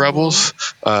happened in Rebels.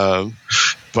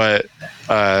 But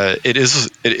it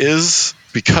is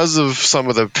because of some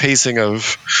of the pacing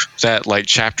of that like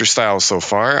chapter style so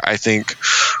far. I think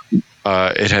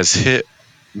it has hit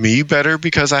me better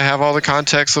because I have all the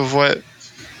context of what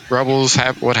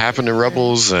what happened in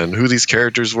Rebels and who these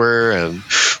characters were and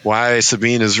why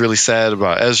Sabine is really sad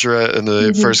about Ezra in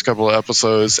the first couple of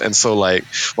episodes, and so like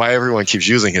why everyone keeps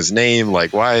using his name,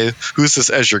 like who's this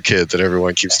Ezra kid that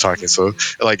everyone keeps talking. So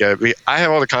like I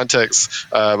have all the context.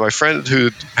 My friend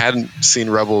who hadn't seen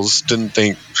Rebels didn't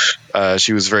think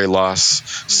she was very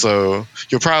lost, so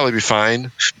you'll probably be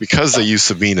fine because they use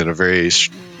Sabine in a very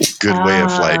good way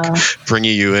of like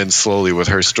bringing you in slowly with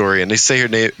her story, and they say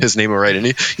his name right,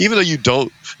 and even though you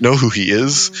don't know who he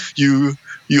is, you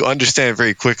understand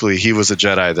very quickly he was a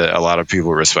Jedi that a lot of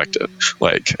people respected,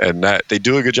 like, and that they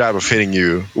do a good job of hitting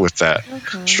you with that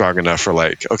strong enough for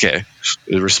like, okay,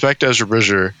 respect Ezra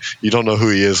Bridger. You don't know who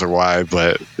he is or why,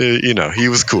 but he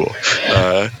was cool.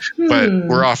 But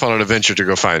we're off on an adventure to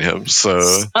go find him. So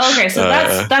okay, so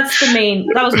that's the main.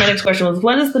 That was my next question. Was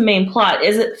what is the main plot?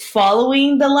 Is it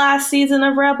following the last season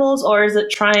of Rebels, or is it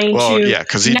trying to? Yeah,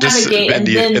 because he just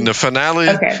in the finale.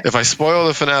 Okay. If I spoil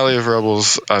the finale of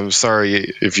Rebels, I'm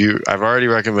sorry. I've already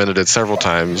recommended it several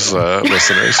times,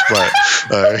 listeners. But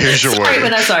here's your warning.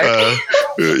 But I'm sorry.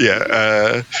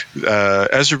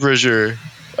 Ezra Bridger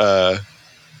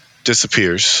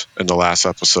disappears in the last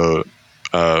episode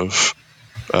of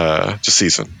the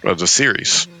season of the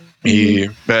series.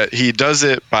 But he does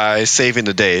it by saving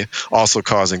the day, also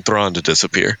causing Thrawn to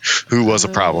disappear, who was a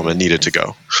problem and needed to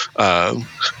go.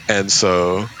 And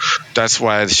so that's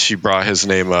why she brought his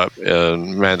name up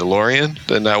in Mandalorian.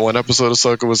 In that one episode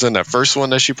Ahsoka was in, that first one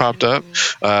that she popped up.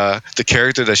 The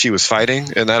character that she was fighting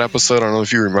in that episode, I don't know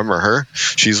if you remember her.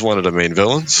 She's one of the main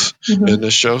villains in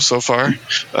this show so far.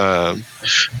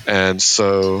 And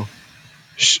so,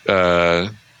 she's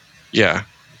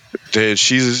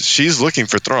looking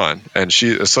for Thrawn, and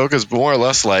Ahsoka's more or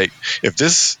less like, if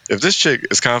this chick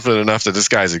is confident enough that this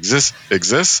guy exists,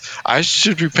 I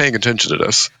should be paying attention to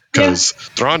this because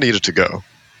Thrawn needed to go.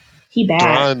 He bad.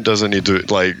 Thrawn doesn't need to,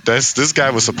 like, this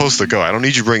guy was supposed to go. I don't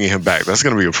need you bringing him back. That's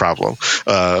going to be a problem.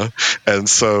 And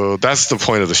so that's the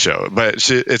point of the show. But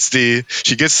she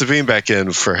gets Sabine back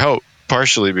in for help,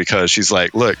 partially because she's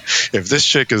like, look, if this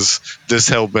chick is this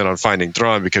hell-bent on finding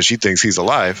Thrawn because she thinks he's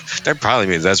alive, that probably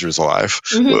means Ezra's alive.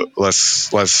 Let's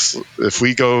if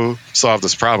we go solve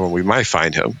this problem, we might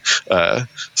find him.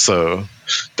 So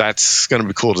that's going to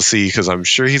be cool to see, because I'm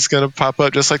sure he's going to pop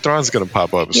up just like Thrawn's going to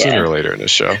pop up sooner or later in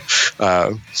this show.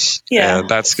 And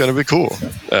that's going to be cool.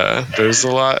 There's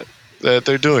a lot that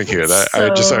they're doing here that I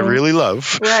really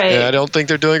love, and I don't think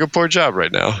they're doing a poor job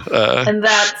right now. And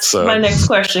that's my next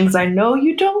question, because I know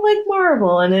you don't like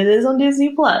Marvel, and it is on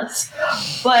Disney Plus.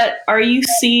 But are you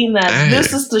seeing that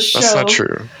this is the show? That's not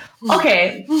true.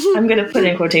 Okay, I'm going to put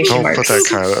in quotation marks. Don't put that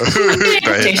kind of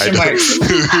quotation marks.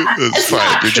 It's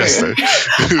fine. You're just there.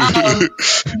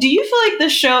 Do you feel like the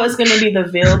show is going to be the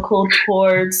vehicle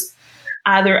towards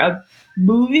either a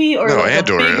movie or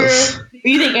Andor a bigger? Is.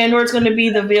 You think Andor is going to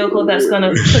be the vehicle that's going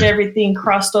to put everything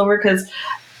crossed over? Because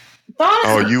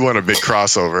you want a big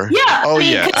crossover?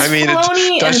 Yeah. I mean,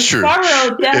 that's true.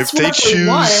 Favreau, that's what they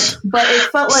want, but it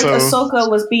felt like Ahsoka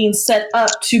was being set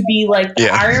up to be like the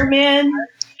Iron Man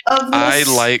of this. I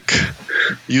like,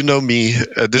 me.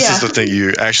 This is the thing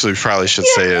you actually probably should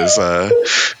say is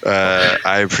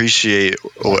I appreciate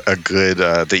a good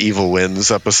The Evil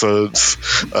Wins episodes.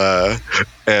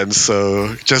 And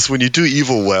so just when you do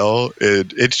evil well,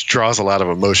 it draws a lot of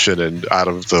emotion and out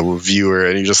of the viewer,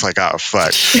 and you're just like, oh,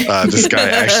 fuck, this guy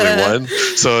actually won.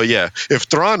 So, if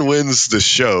Thrawn wins the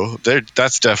show,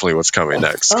 that's definitely what's coming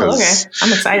next. Oh, okay.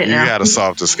 I'm excited now. You got to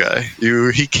solve this guy.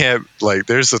 He can't, like,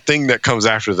 there's a thing that comes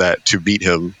after that to beat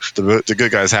him. The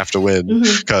good guys have to win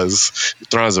because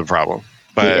Thrawn's a problem.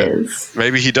 But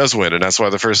maybe he does win, and that's why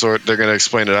the First Order, they're going to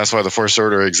explain it. That's why the First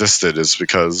Order existed, is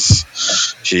because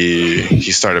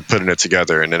he started putting it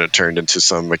together, and then it turned into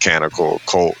some mechanical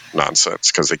cult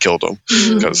nonsense because they killed him,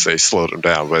 because they slowed him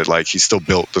down. But like, he still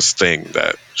built this thing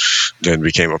that then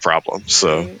became a problem.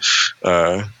 So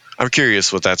I'm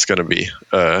curious what that's going to be.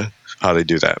 How they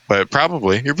do that, but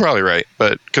you're probably right,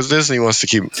 but because Disney wants to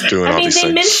keep doing all these things.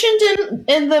 They mentioned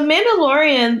in the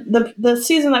Mandalorian, the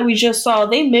season that we just saw,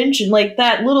 they mentioned like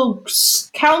that little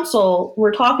council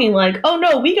were talking like, oh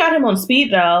no, we got him on speed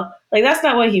dial, like that's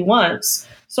not what he wants.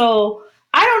 So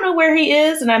I don't know where he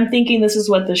is, and I'm thinking this is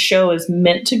what the show is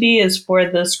meant to be, is for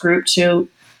this group to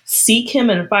seek him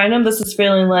and find him. This is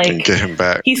feeling like and get him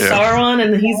back. He's Sauron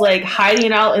and he's like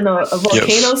hiding out in a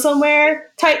volcano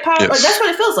somewhere type power. Like that's what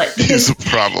it feels like. He's a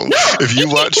problem. No, if you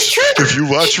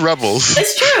watch Rebels,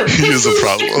 it's true. He is a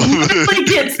problem. He literally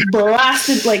gets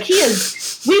blasted. Like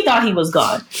we thought he was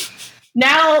gone.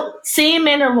 Now, seeing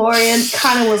Mandalorian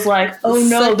kind of was like, oh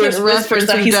no, there's whispers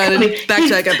that he's coming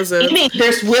back episode.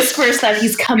 There's whispers that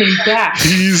he's coming back.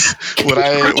 What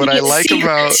I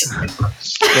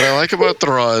like about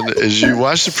Thrawn is you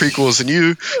watch the prequels and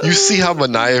you see how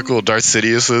maniacal Darth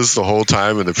Sidious is the whole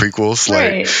time in the prequels.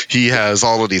 Like he has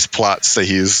all of these plots that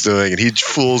he's doing and he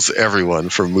fools everyone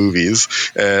from movies.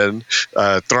 And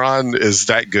Thrawn is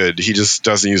that good. He just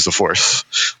doesn't use the Force.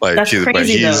 Like that's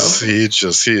crazy,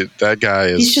 that guy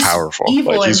is powerful.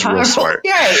 Evil he's and real smart.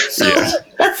 Right. So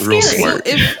that's real scary. smart.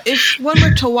 If one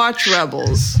were to watch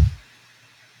Rebels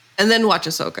and then watch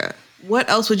Ahsoka, what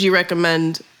else would you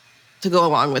recommend to go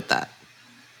along with that?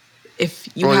 If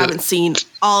you haven't seen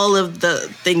all of the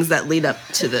things that lead up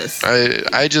to this,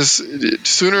 I just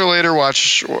sooner or later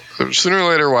watch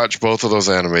both of those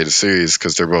animated series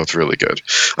because they're both really good.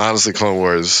 Honestly, Clone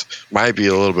Wars might be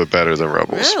a little bit better than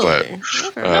Rebels, but it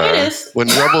is. When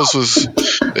Rebels was,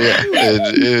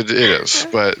 it is.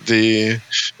 But the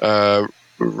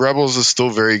Rebels is still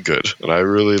very good, and I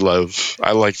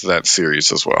liked that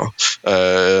series as well.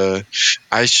 I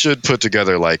should put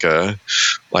together like a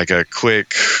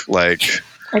quick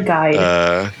a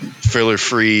guide,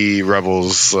 filler-free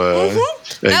Rebels and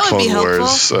Clone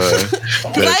Wars. Because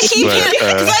I keep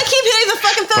hitting the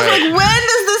fucking thumb. Like, when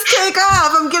does this take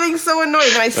off? I'm getting so annoyed,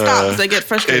 and I stop because I get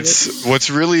frustrated. What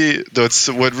really does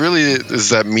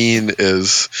that mean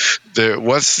is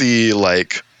what's the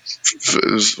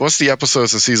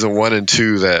episodes of season 1 and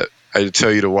 2 that I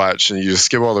tell you to watch, and you just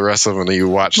skip all the rest of them, and you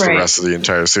watch the rest of the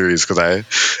entire series? Because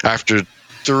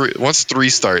once 3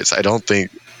 starts, I don't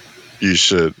think you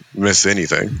should miss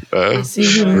anything,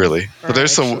 really. But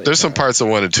there's some parts of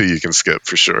 1 and 2 you can skip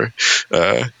for sure,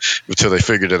 until they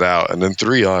figured it out, and then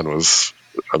 3 on was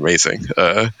amazing.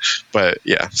 But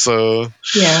yeah, so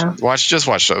watch those.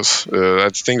 I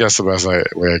think that's the best way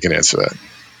I can answer that.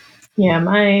 Yeah,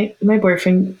 my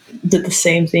boyfriend did the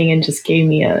same thing and just gave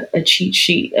me a cheat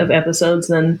sheet of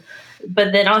episodes,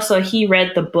 but then also he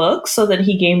read the book, so then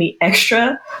he gave me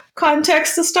extra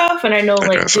context to stuff. And I know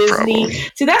Disney.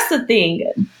 See, that's the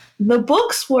thing. The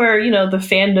books were, the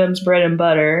fandom's bread and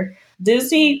butter.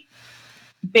 Disney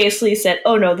basically said,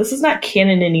 "Oh no, this is not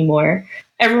canon anymore."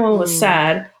 Everyone was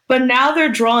sad, but now they're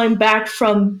drawing back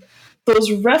from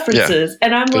those references,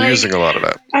 and they're using a lot of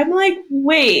that. I'm like,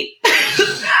 wait.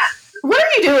 What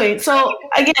are you doing? So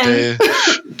again,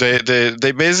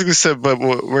 they basically said, but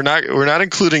we're not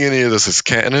including any of this as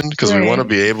canon because we want to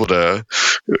be able to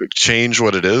change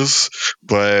what it is,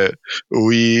 but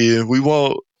we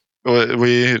won't.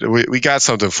 We got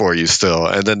something for you still,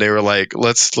 and then they were like,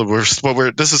 this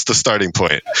is the starting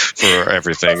point for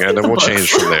everything, and then we'll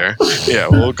change from there. Yeah,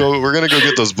 we're gonna go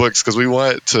get those books because we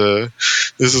want to.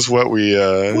 This is what we.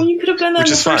 Well, you could have done that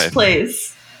in the first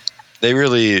place. They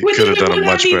really could have done a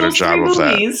much better job of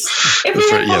that.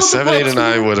 7, 8, and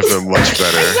 9 would have been much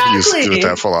better. Exactly. With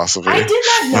that philosophy. I did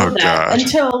not know that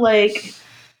until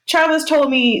Travis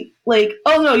told me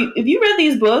oh no, if you read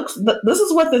these books, this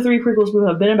is what the 3 prequels would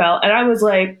have been about, and I was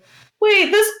like,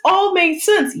 wait, this all makes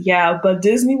sense. Yeah, but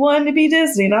Disney wanted to be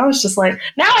Disney, and I was just like,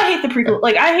 now I hate the prequel.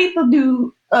 I hate the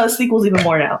new sequels even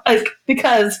more now,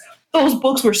 because those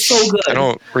books were so good. I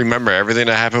don't remember everything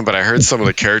that happened, but I heard some of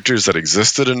the characters that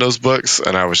existed in those books,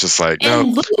 and I was just like,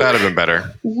 no, that'd have been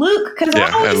better. Luke,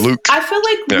 because Luke. I feel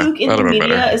like Luke in the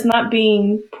media is not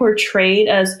being portrayed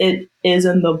as it is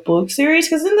in the book series,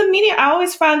 because in the media, I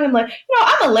always found him I'm a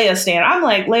Leia stan. I'm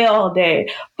like Leia all day.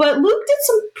 But Luke did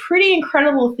some pretty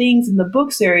incredible things in the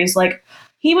book series.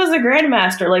 He was a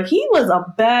Grandmaster. He was a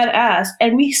badass,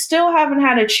 and we still haven't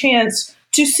had a chance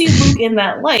to see Luke in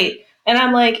that light. And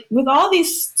I'm like, with all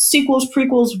these sequels,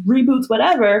 prequels, reboots,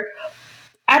 whatever,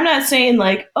 I'm not saying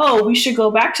we should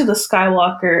go back to the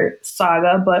Skywalker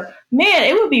saga, but man,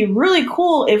 it would be really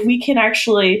cool if we can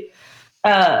actually,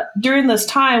 during this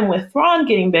time with Thrawn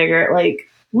getting bigger,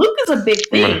 Luke is a big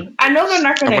thing. I know they're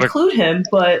not going to include him,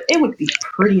 but it would be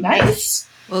pretty nice.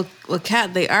 Well,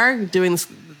 Kat, they are doing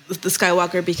the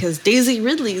Skywalker because Daisy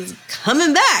Ridley is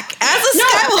coming back as a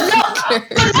Skywalker. No,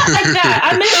 not like that.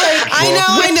 I meant I know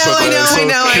what my you're saying.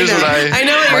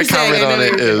 comment on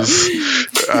it is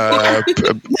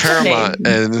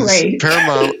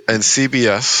Paramount and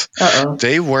CBS.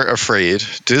 They weren't afraid.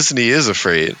 Disney is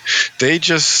afraid. They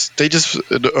just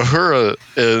Uhura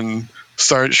in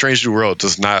Strange New World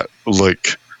does not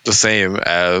look the same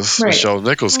as Michelle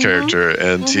Nichols' character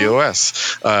in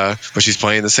TOS, but she's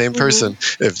playing the same person.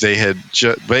 If they had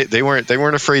they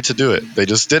weren't afraid to do it. They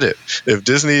just did it. If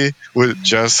Disney would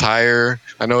just hire,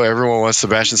 I know everyone wants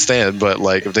Sebastian Stan, but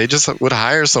like if they just would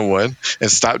hire someone and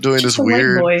stop doing this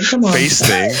weird face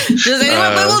thing, just ain't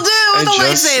what we'll do with the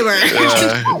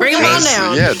lightsaber. Bring him on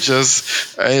down. Yeah,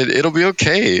 it'll be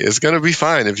okay. It's gonna be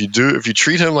fine if you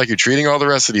treat him like you're treating all the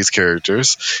rest of these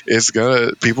characters.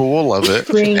 People will love it,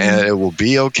 and it will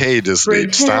be okay.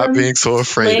 Disney, stop being so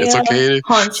afraid. Leia, it's okay.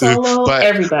 Han Solo, but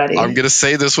everybody. I'm gonna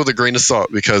say this with a grain of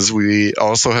salt because we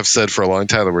also have said for a long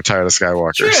time that we're tired of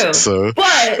Skywalkers. True, so,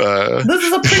 but this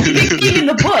is a pretty big thing in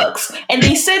the books, and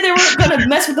they said they weren't gonna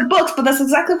mess with the books, but that's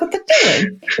exactly what they're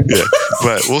doing. Yeah,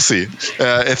 but we'll see.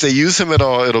 If they use him at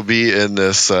all, it'll be in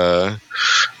this. It'll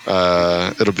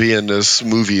be in this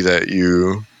movie that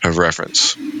you have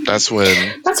referenced. That's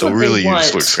when they'll really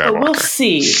use Luke Skywalker. But we'll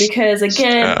see, because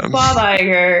again, Bob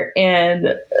Iger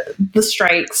and the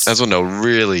strikes. That's when they'll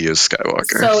really use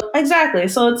Skywalker. So exactly.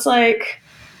 So it's like,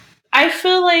 I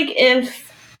feel like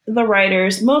if the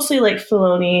writers, mostly like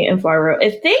Filoni and Favreau,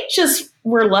 if they just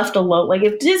were left alone, like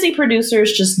if Disney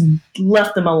producers just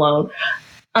left them alone,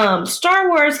 Star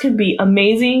Wars could be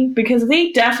amazing, because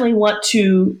they definitely want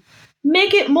to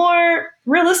make it more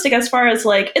realistic as far as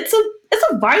like it's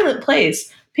a violent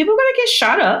place. People are going to get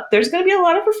shot up. There's going to be a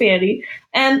lot of profanity.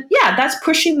 And yeah, that's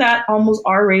pushing that almost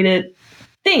R-rated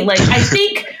thing. Like, I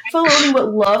think Filoni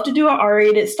would love to do an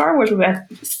R-rated Star Wars movie. I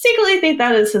secretly think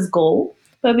that is his goal.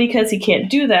 But because he can't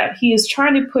do that, he is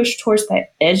trying to push towards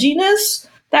that edginess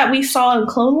that we saw in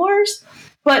Clone Wars.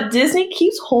 But Disney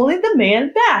keeps holding the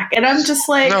man back. And I'm just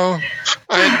like... No,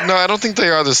 I don't think they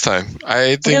are this time.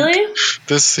 I think really?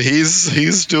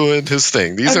 He's doing his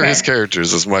thing. These are his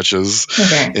characters as much as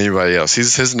anybody else.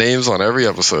 His name's on every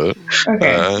episode.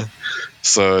 Okay.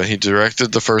 So he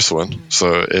directed the first one.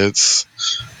 So it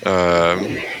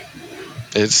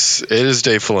is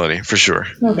Dave Filoni for sure.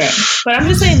 Okay, but I'm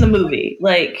just saying the movie.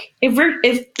 Like, if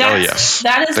that is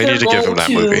they their need to goal give him that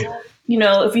movie. You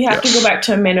know, if we have to go back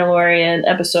to a Mandalorian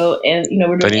episode, and you know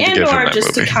we're doing Andor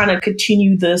just to kind of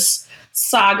continue this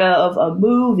saga of a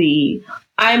movie,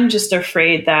 I'm just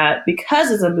afraid that because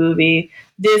it's a movie,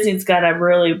 Disney's gotta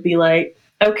really be like,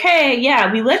 okay, yeah,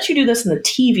 we let you do this in the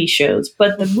TV shows,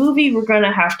 but the movie we're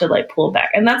gonna have to like pull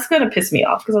back, and that's gonna piss me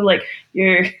off because I'm like,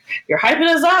 you're hyping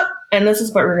us up, and this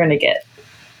is what we're gonna get.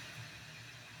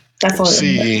 That's all.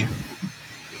 See.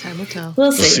 Time will tell.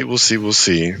 We'll see. We'll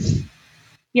see.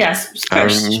 Yes,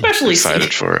 especially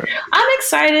excited for it. I'm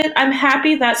excited. I'm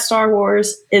happy that Star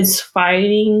Wars is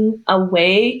finding a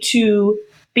way to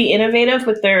be innovative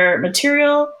with their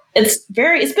material. It's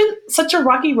been such a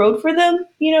rocky road for them,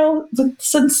 you know,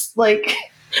 since like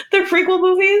their prequel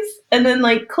movies, and then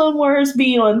like Clone Wars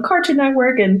being on Cartoon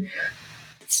Network and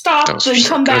stopped and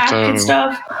come back and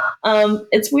stuff.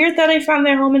 It's weird that I found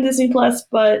their home in Disney Plus,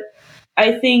 but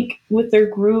I think with their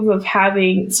groove of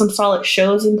having some solid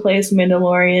shows in place,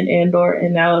 Mandalorian, Andor,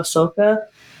 and now Ahsoka,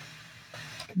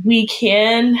 we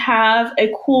can have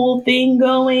a cool thing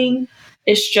going.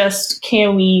 It's just,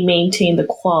 can we maintain the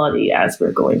quality as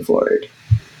we're going forward?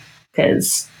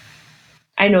 Because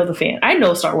I know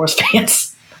Star Wars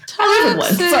fans. Toxic. I live in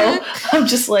one, so I'm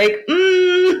just like,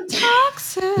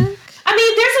 toxic. I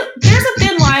mean, there's a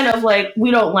thin line of like,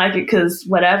 we don't like it because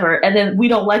whatever, and then we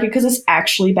don't like it because it's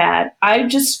actually bad. I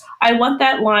want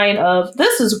that line of,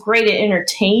 this is great and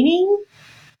entertaining,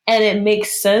 and it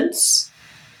makes sense,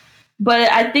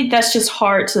 but I think that's just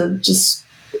hard to just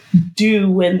do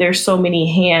when there's so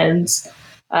many hands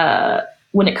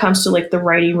when it comes to like the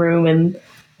writing room and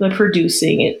the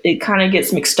producing. It kind of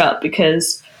gets mixed up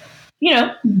because, you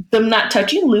know, them not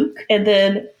touching Luke and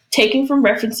then taking from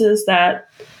references that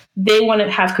they want to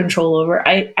have control over.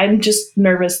 I'm just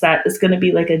nervous that it's going to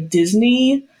be like a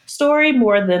Disney story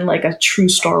more than like a true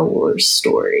Star Wars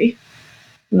story.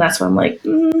 And that's why I'm like,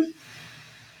 we'll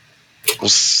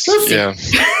see. Yeah.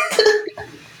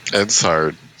 It's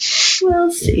hard.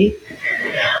 We'll see.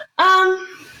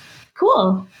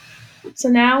 Cool. So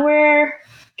now we're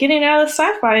getting out of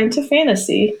sci-fi into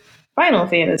fantasy. Final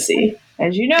Fantasy.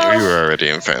 As you know, we were already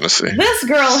in fantasy. This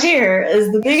girl here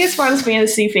is the biggest Final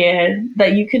Fantasy fan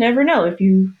that you can ever know. If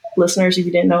you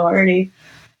didn't know already,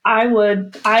 I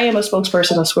am a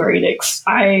spokesperson of Square Enix.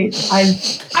 I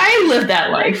live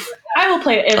that life. I will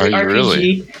play every RPG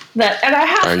really? and I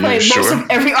have played most of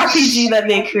every RPG that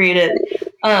they created.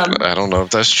 I don't know if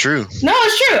that's true. No,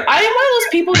 it's true. I am one of those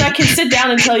people that can sit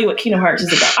down and tell you what Kingdom Hearts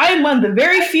is about. I am one of the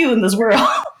very few in this world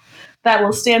that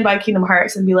will stand by Kingdom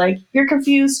Hearts and be like, you're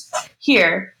confused?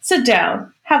 Here, sit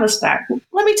down, have a snack.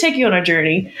 Let me take you on a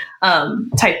journey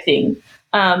type thing.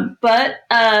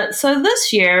 So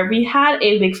this year we had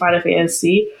a big Final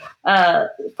Fantasy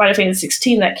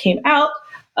 16 that came out.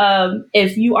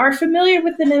 If you are familiar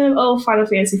with the MMO Final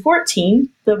Fantasy 14,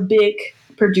 the big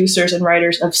producers and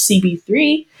writers of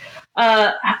CB3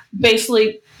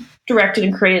 basically directed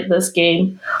and created this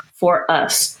game for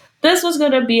us. This was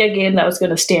going to be a game that was going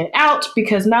to stand out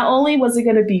because not only was it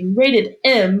going to be rated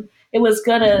M, it was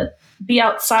going to be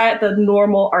outside the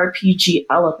normal RPG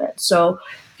element. So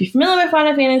if you're familiar with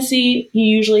Final Fantasy, you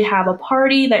usually have a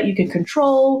party that you can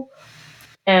control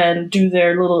and do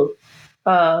their little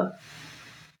power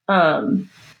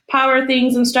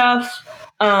things and stuff.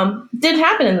 Didn't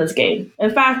happen in this game.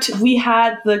 In fact, we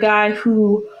had the guy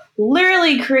who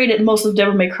literally created most of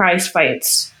Devil May Cry's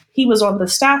fights. He was on the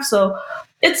staff, so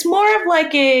it's more of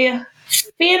like a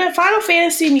Final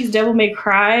Fantasy meets Devil May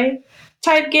Cry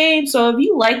type game. So if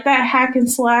you like that hack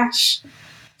and slash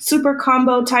super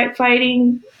combo type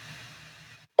fighting,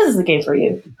 this is the game for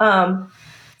you. But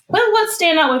what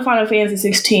stand out with Final Fantasy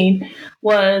 16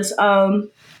 was,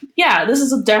 this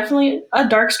is definitely a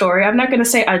dark story. I'm not going to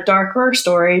say a darker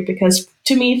story because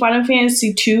to me, Final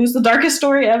Fantasy 2 is the darkest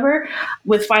story ever,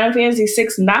 with Final Fantasy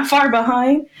 6 not far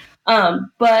behind.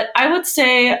 But I would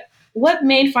say what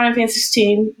made Final Fantasy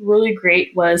 16 really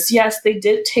great was, yes, they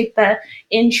did take that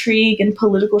intrigue and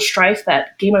political strife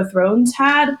that Game of Thrones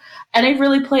had, and they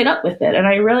really played up with it. And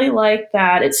I really like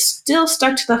that it still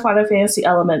stuck to the Final Fantasy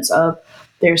elements of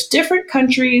there's different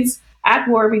countries at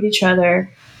war with each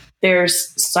other.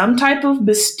 There's some type of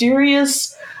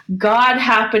mysterious god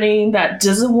happening that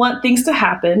doesn't want things to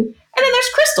happen. And then there's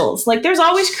crystals. Like, there's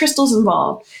always crystals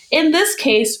involved. In this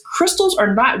case, crystals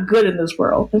are not good in this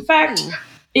world. In fact,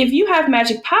 if you have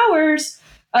magic powers,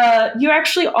 you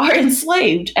actually are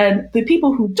enslaved. And the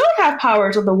people who don't have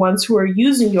powers are the ones who are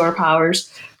using your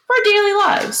powers for daily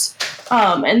lives.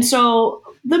 And so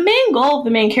the main goal of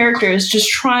the main character is just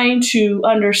trying to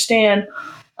understand,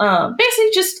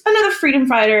 basically just another freedom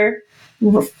fighter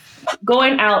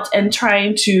going out and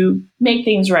trying to make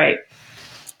things right.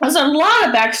 There's a lot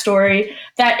of backstory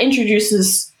that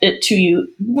introduces it to you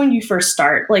when you first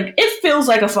start. Like, it feels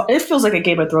like a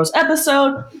Game of Thrones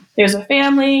episode. There's a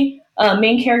family.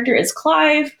 Main character is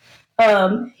Clive.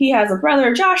 He has a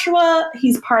brother, Joshua.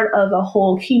 He's part of a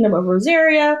whole kingdom of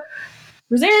Rosaria.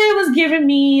 Rosaria was giving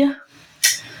me,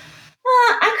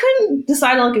 I couldn't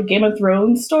decide on like a Game of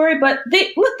Thrones story, but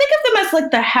think of them as like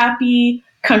the happy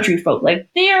country folk. Like,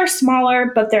 they are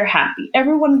smaller, but they're happy.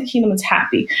 Everyone in the kingdom is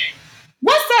happy.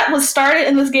 Once that was started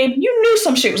in this game, you knew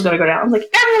some shit was going to go down. Like,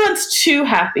 everyone's too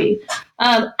happy.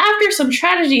 After some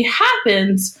tragedy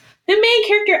happens, the main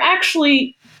character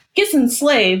actually gets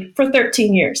enslaved for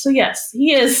 13 years. So yes,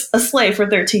 he is a slave for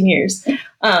 13 years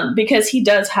because he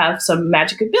does have some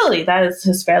magic ability. That is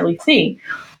his family thing.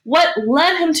 What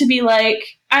led him to be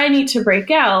like, I need to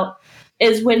break out,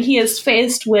 is when he is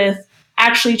faced with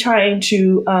actually trying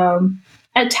to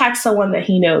attack someone that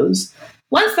he knows.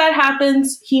 Once that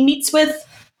happens, he meets with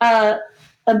a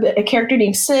character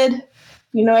named Sid.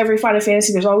 You know, every Final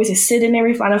Fantasy, there's always a Sid in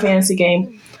every Final Fantasy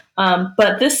game.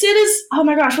 But this Sid is, oh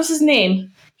my gosh, what's his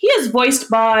name? He is voiced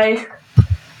by,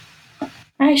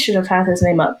 I should have had his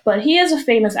name up, but he is a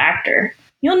famous actor.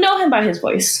 You'll know him by his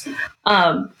voice.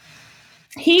 To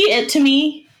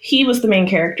me, he was the main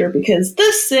character because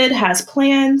this Sid has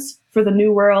plans for the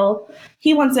new world.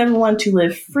 He wants everyone to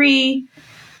live free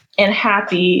and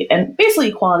happy and basically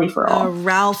equality for all.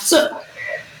 Ralph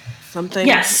something.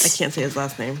 Yes. I can't say his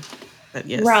last name, but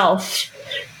yes. Ralph.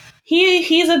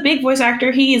 He's a big voice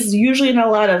actor. He is usually in a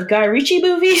lot of Guy Ritchie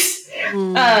movies.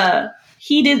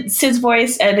 He did Sid's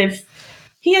voice, and if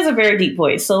he has a very deep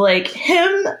voice, so like him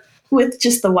with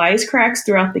just the wisecracks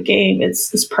throughout the game,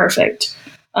 it's perfect.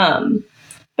 But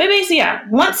basically, yeah,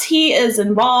 once he is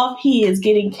involved, he is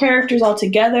getting characters all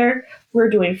together. We're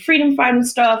doing freedom fighting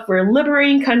stuff. We're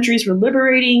liberating countries. We're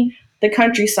liberating the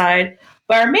countryside.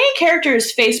 But our main character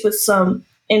is faced with some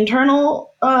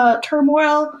internal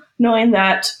turmoil, knowing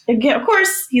that, again, of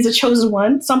course, he's a chosen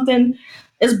one. Something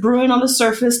is brewing on the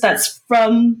surface that's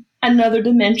from another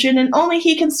dimension, and only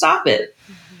he can stop it.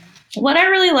 What I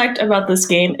really liked about this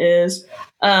game is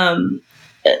I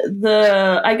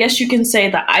guess you can say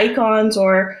the icons,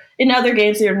 or in other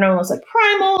games they're known as like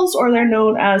primals, or they're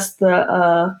known as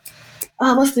the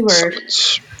what's the word?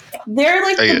 They're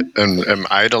like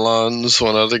Eidolons,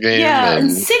 one other game. Yeah,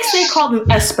 in 6 they call them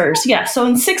espers. Yeah, so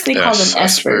in 6 they call them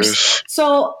espers.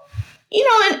 So, you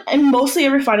know, in mostly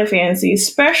every Final Fantasy,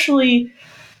 especially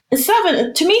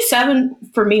seven to me, seven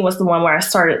for me was the one where I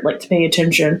started like to pay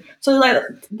attention. So like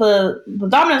the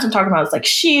dominance I'm talking about is like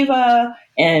Shiva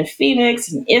and Phoenix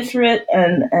and Ifrit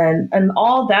and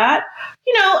all that.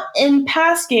 You know, in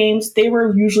past games they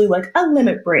were usually like a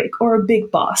limit break or a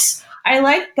big boss. I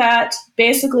like that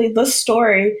basically the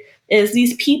story is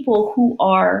these people who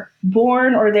are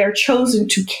born or they're chosen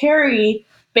to carry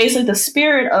basically the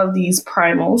spirit of these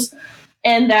primals,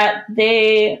 and that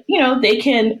they, you know, they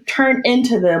can turn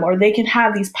into them or they can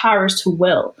have these powers to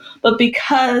will. But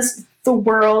because the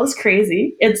world is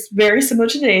crazy, it's very similar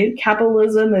to today,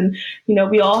 capitalism, and, you know,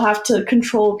 we all have to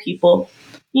control people.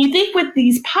 You think with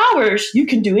these powers, you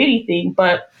can do anything,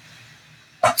 but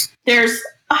there's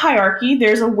a hierarchy.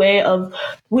 There's a way of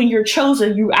when you're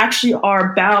chosen, you actually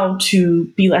are bound to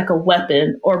be like a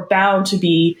weapon or bound to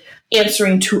be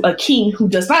answering to a king who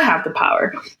does not have the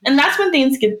power. And that's when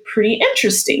things get pretty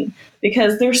interesting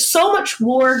because there's so much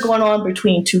war going on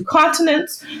between two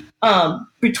continents,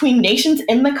 between nations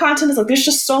in the continents. Like there's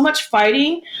just so much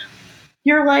fighting.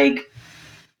 You're like,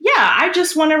 yeah, I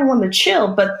just want everyone to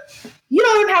chill, but you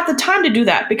don't even have the time to do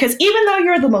that because even though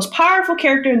you're the most powerful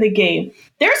character in the game,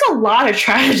 there's a lot of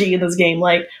tragedy in this game.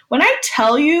 Like when I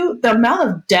tell you the amount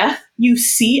of death you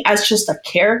see as just a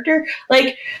character,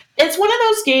 like it's one of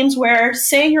those games where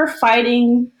say you're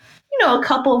fighting, you know, a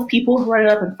couple of people who run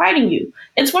up and fighting you.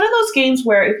 It's one of those games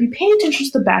where if you pay attention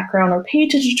to the background or pay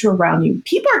attention to around you,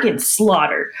 people are getting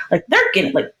slaughtered. Like they're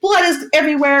getting like blood is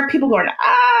everywhere. People going,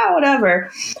 whatever.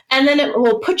 And then it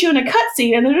will put you in a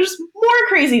cutscene and there's more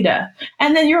crazy death.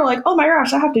 And then you're like, oh my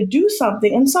gosh, I have to do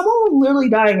something. And someone will literally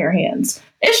die in your hands.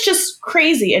 It's just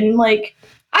crazy. And like,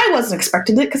 I wasn't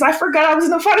expecting it because I forgot I was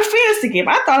in a Final Fantasy game.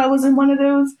 I thought I was in one of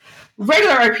those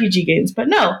regular RPG games, but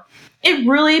no. It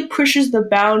really pushes the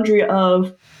boundary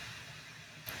of,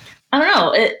 I don't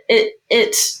know,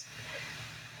 it's,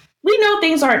 we know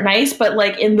things aren't nice, but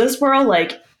like in this world,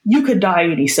 like you could die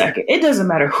any second. It doesn't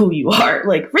matter who you are.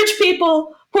 Like rich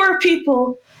people, poor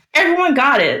people, everyone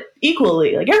got it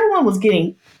equally. Like everyone was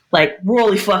getting like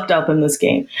really fucked up in this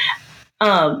game.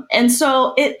 And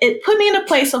so it put me in a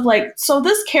place of like, so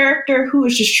this character who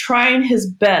was just trying his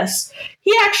best,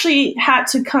 he actually had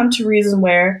to come to reason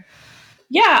where,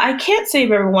 yeah, I can't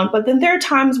save everyone, but then there are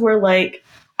times where like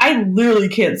I literally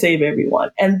can't save everyone,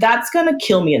 and that's gonna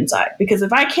kill me inside because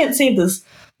if I can't save this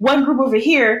one group over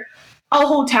here, a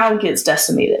whole town gets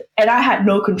decimated, and I had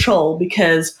no control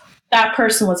because that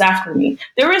person was after me.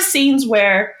 There were scenes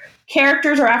where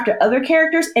characters are after other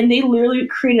characters, and they literally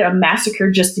created a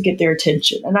massacre just to get their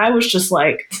attention, and I was just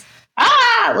like,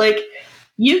 like.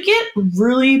 You get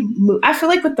really, I feel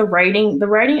like with the writing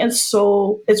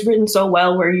is written so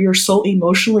well where you're so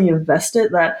emotionally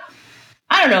invested that,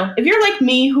 I don't know, if you're like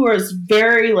me who is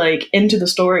very like into the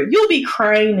story, you'll be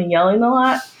crying and yelling a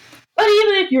lot. But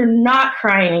even if you're not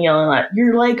crying and yelling a lot,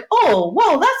 you're like, oh,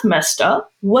 whoa, that's messed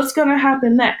up. What's going to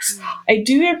happen next? I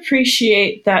do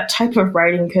appreciate that type of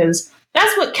writing because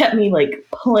that's what kept me like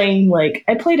playing. Like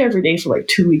I played every day for like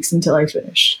 2 weeks until I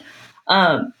finished.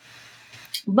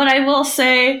 But I will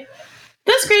say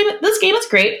this game is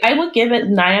great. I would give it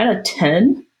 9 out of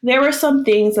 10. There were some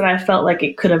things that I felt like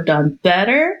it could have done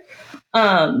better,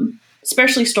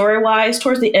 especially story-wise.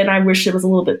 Towards the end, I wish it was a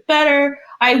little bit better.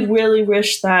 I really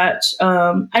wish that,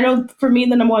 I know for me,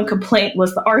 the number one complaint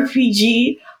was the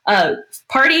RPG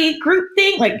party group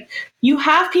thing. Like, you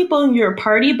have people in your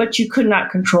party, but you could not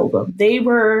control them. They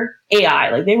were AI.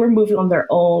 Like, they were moving on their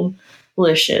own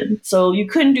volition. So you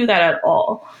couldn't do that at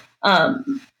all.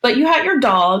 But you had your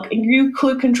dog, and you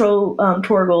could control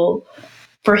Torgal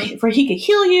for he could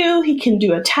heal you. He can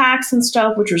do attacks and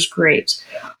stuff, which was great.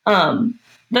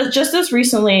 But just this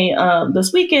recently,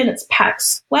 this weekend, it's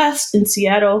PAX West in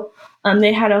Seattle.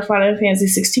 They had a Final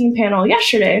Fantasy XVI panel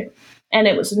yesterday, and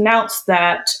it was announced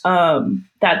that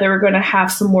that they were going to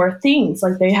have some more things.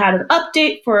 Like they had an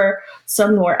update for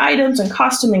some more items and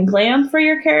costume and glam for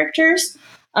your characters.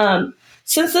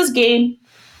 Since this game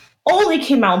only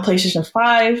came out on PlayStation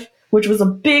 5, which was a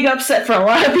big upset for a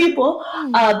lot of people.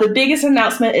 The biggest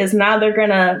announcement is now they're going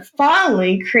to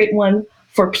finally create one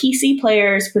for PC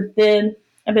players within,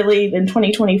 I believe, in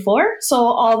 2024. So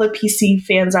all the PC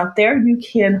fans out there, you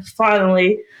can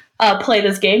finally play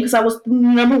this game because that was the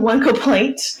number one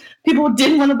complaint. People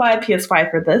didn't want to buy a PS5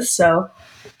 for this, so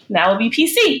now it'll be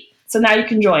PC. So now you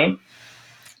can join.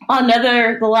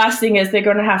 The last thing is they're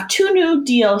going to have 2 new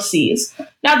DLCs.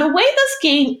 Now, the way this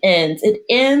game ends, it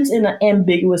ends in an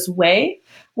ambiguous way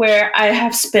where I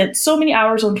have spent so many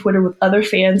hours on Twitter with other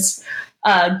fans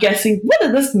guessing, what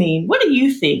does this mean? What do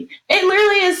you think? It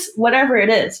literally is whatever it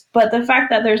is. But the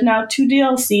fact that there's now 2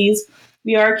 DLCs,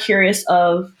 we are curious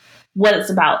of, what it's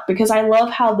about, because I love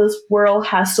how this world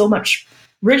has so much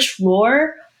rich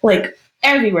lore, like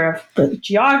everywhere, the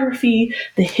geography,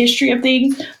 the history of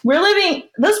things.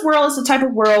 This world is the type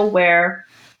of world where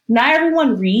not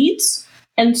everyone reads.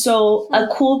 And so a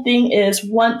cool thing is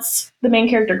once the main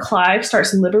character Clive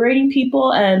starts liberating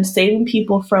people and saving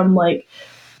people from like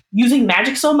using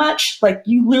magic so much, like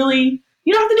you don't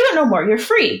have to do it no more. You're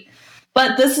free.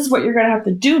 But this is what you're going to have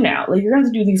to do now. Like you're going to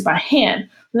have to do these by hand.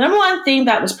 The number one thing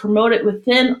that was promoted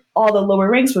within all the lower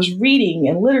ranks was reading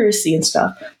and literacy and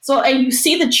stuff. So, and you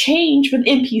see the change with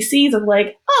NPCs of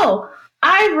like, oh,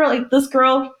 I really, this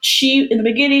girl, she, in the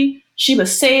beginning, she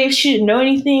was saved. She didn't know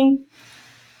anything.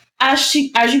 As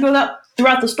you go up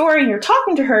throughout the story and you're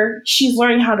talking to her, she's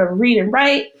learning how to read and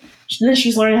write. Then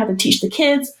she's learning how to teach the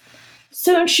kids.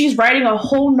 Soon she's writing a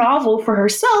whole novel for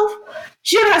herself.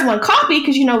 She only has one copy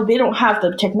because, they don't have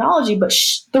the technology, but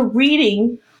the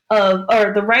writing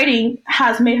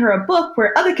has made her a book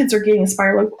where other kids are getting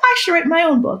inspired. Like, I should write my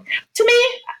own book. To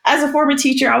me, as a former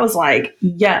teacher, I was like,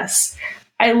 yes,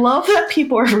 I love that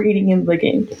people are reading in the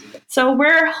game. So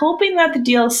we're hoping that the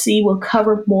DLC will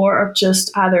cover more of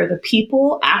just either the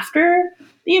people after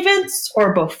the events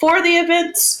or before the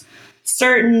events,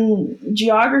 certain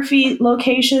geography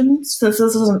locations, since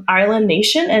this is an island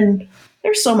nation and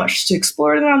there's so much to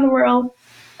explore around the world,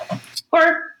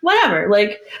 or whatever.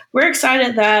 Like, we're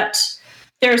excited that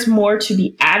there's more to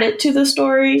be added to the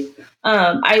story.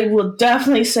 I will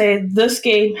definitely say this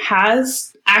game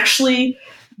has actually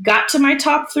got to my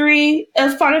top 3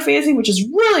 of Final Fantasy, which is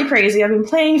really crazy. I've been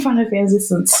playing Final Fantasy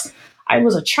since I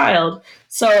was a child.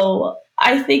 So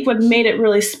I think what made it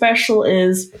really special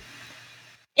is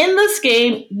in this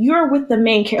game, you're with the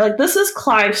main character. Like, this is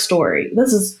Clive's story.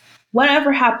 This is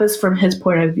whatever happens from his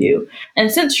point of view.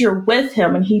 And since you're with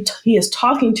him and he is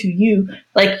talking to you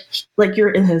like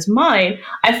you're in his mind,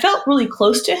 I felt really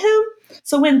close to him.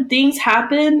 So when things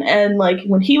happen and like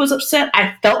when he was upset,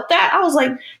 I felt that. I was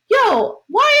like, yo,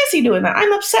 why is he doing that?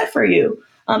 I'm upset for you.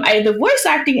 The voice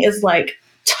acting is like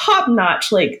top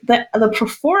notch. Like the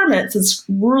performance is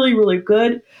really, really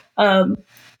good.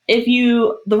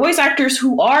 The voice actors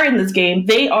who are in this game,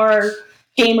 they are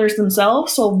gamers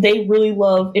themselves, so they really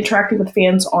love interacting with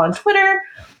fans on Twitter,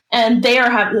 and they are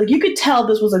having, like, you could tell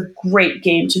this was a great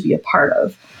game to be a part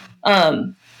of.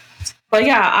 But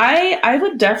yeah, I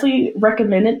would definitely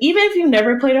recommend it. Even if you've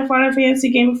never played a Final Fantasy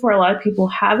game before, a lot of people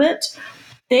haven't.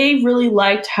 They really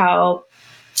liked how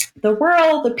the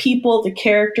world, the people, the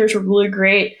characters were really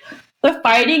great. The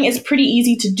fighting is pretty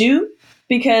easy to do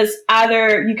because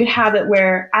either you could have it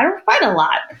where I don't fight a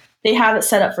lot. They have it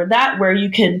set up for that, where you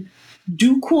can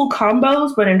do cool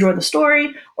combos but enjoy the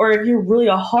story, or if you're really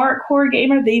a hardcore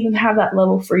gamer, they even have that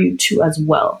level for you too as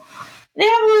well. They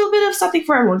have a little bit of something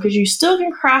for everyone because you still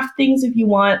can craft things if you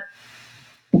want.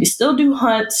 You still do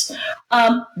hunts.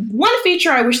 One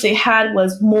feature I wish they had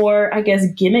was more, I guess,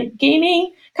 gimmick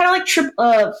gaming, kind of like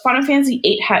Final Fantasy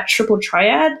VIII had Triple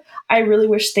Triad. I really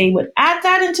wish they would add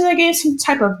that into the game, some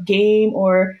type of game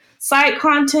or side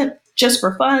content just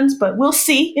for funds, but we'll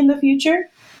see in the future.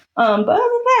 But other than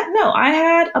that, no, I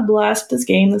had a blast with this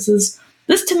game. This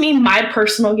to me my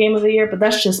personal game of the year, but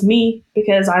that's just me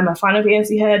because I'm a Final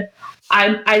Fantasy head.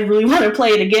 I really want to play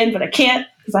it again, but I can't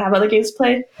because I have other games to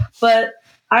play. But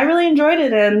I really enjoyed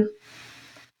it, and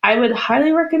I would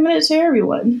highly recommend it to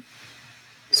everyone.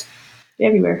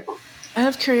 Everywhere. Out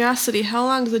of curiosity, how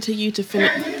long does it take you to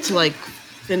finish?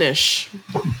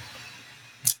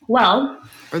 Well,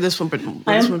 or this one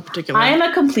particular? I am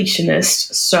a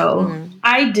completionist, so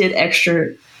I did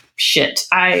extra shit.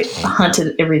 I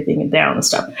hunted everything down and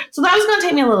stuff. So that was going to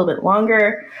take me a little bit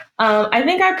longer. I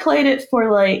think I played it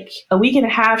for like a week and a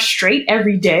half straight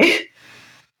every day.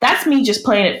 That's me just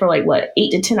playing it for like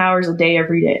 8 to 10 hours a day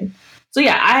every day. So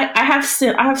yeah, I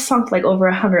have sunk like over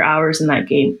 100 hours in that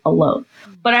game alone.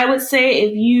 But I would say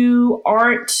if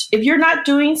you're not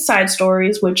doing side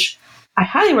stories, which I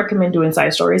highly recommend doing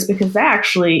side stories because that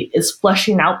actually is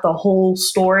fleshing out the whole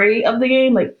story of the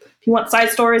game. Like if you want side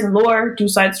stories and lore, do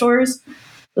side stories,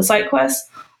 the side quests.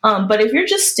 But if you're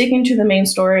just sticking to the main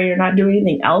story, you're not doing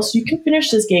anything else, you can finish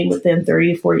this game within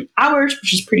 30 to 40 hours,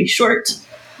 which is pretty short.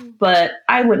 But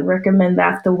I wouldn't recommend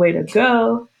that the way to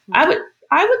go. I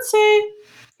would say,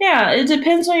 yeah, it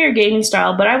depends on your gaming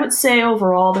style. But I would say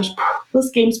overall, this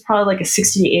game's probably like a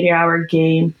 60 to 80 hour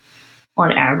game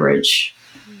on average.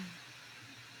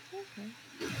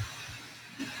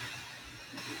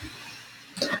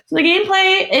 So the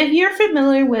gameplay, if you're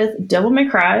familiar with Devil May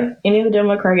Cry, any of the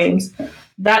Devil May Cry games,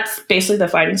 that's basically the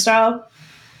fighting style.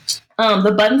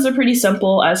 The buttons are pretty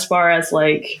simple as far as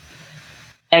like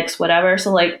X whatever.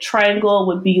 So like triangle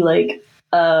would be like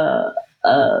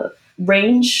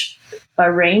range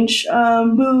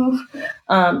move.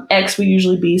 X would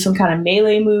usually be some kind of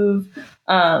melee move.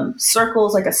 Circle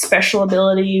is like a special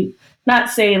ability. Not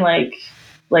saying like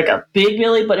a big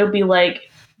melee, but it would be like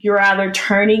you're either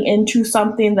turning into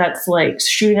something that's like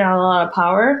shooting out a lot of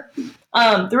power.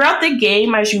 Throughout the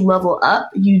game, as you level up,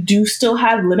 you do still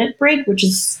have limit break, which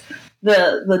is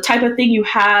the type of thing you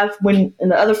have when in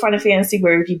the other Final Fantasy,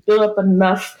 where if you build up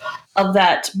enough of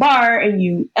that bar and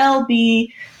you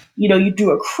LB, you do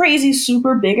a crazy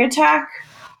super big attack.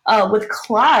 With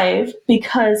Clive,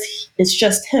 because it's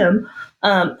just him,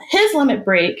 his limit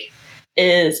break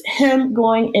is him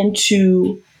going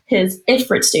into his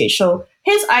Ifrit stage. So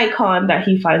his icon that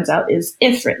he finds out is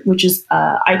Ifrit, which is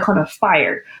icon of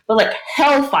fire, but like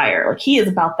hellfire. Like he is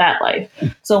about that life.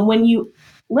 So when you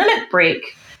limit break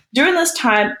during this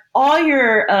time, all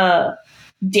your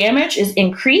damage is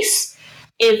increased.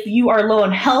 If you are low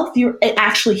on health, it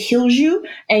actually heals you,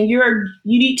 and you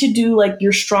need to do like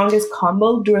your strongest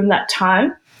combo during that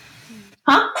time.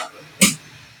 Huh?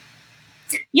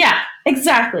 Yeah,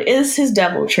 exactly. It is his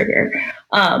devil trigger.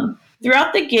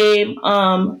 Throughout the game,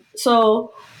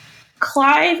 so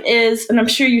Clive is, and I'm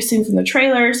sure you've seen from the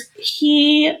trailers,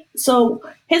 so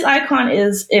his icon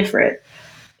is Ifrit.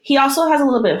 He also has a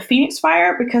little bit of Phoenix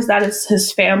Fire because that is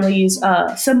his family's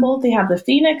symbol. They have the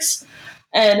Phoenix.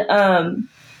 And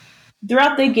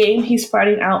throughout the game, he's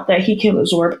finding out that he can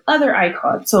absorb other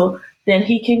icons. So then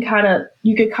you can kind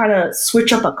of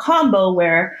switch up a combo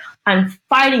where I'm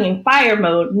fighting in fire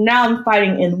mode. Now I'm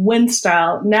fighting in wind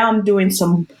style. Now I'm doing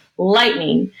some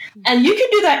lightning. And you can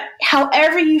do that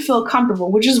however you feel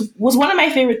comfortable, which was one of my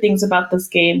favorite things about this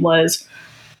game was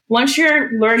once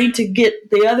you're learning to get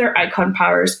the other icon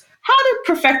powers, how to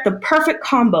perfect the perfect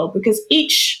combo, because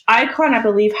each icon, I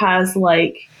believe, has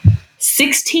like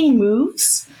 16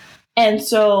 moves. And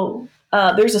so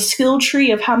there's a skill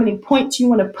tree of how many points you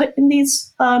want to put in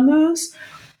these moves.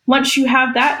 Once you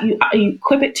have that, you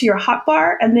equip it to your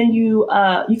hotbar, and then you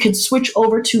can switch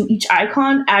over to each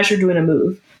icon as you're doing a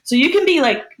move. So you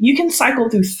can cycle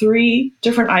through 3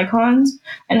 different icons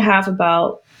and have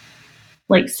about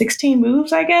like 16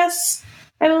 moves, I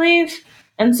believe.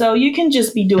 And so you can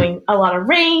just be doing a lot of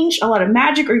range, a lot of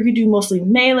magic, or you can do mostly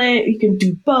melee. You can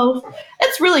do both.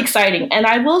 It's really exciting. And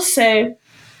I will say,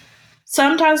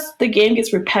 sometimes the game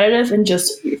gets repetitive and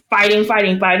just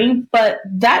fighting, but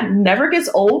that never gets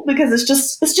old because it's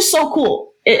just so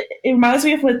cool. It reminds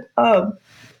me of with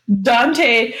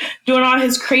Dante doing all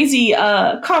his crazy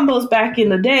combos back in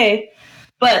the day,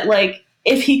 but like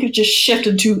if he could just shift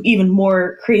into even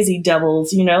more crazy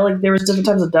devils, like there was different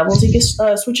types of devils he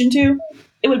could switch into,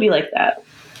 it would be like that.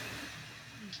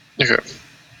 Okay,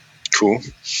 cool.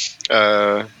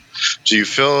 Do you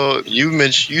feel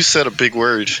you said a big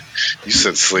word? You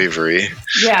said slavery.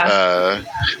 Yeah.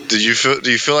 Do you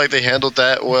feel like they handled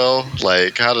that well?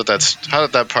 Like how did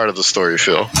that part of the story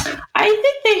feel? I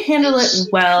think they handled it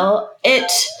well.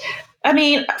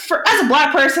 As a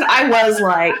Black person, I was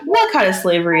like, what kind of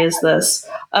slavery is this?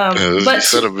 But you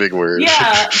said a big word.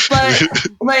 Yeah, but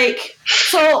like,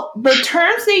 so the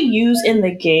terms they use in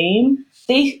the game,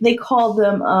 they call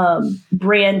them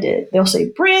branded. They'll say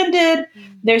branded.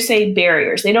 They say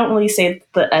barriers. They don't really say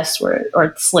the S word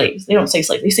or slaves. They don't say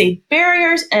slaves. They say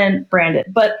barriers and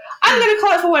branded. But I'm going to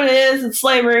call it for what it is. It's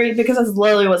slavery because that's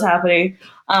literally what's happening.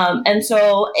 And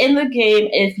so in the game,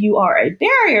 if you are a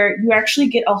barrier, you actually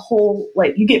get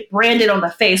you get branded on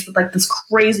the face with like this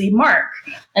crazy mark.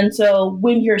 And so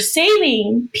when you're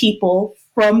saving people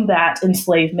from that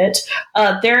enslavement,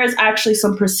 there is actually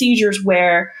some procedures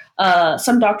where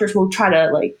some doctors will try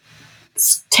to like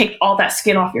take all that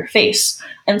skin off your face.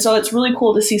 And so it's really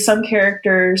cool to see some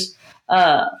characters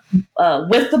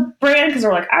with the brand because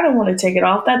they're like, I don't want to take it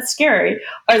off. That's scary.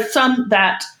 Or some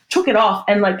that took it off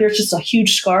and like there's just a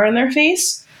huge scar in their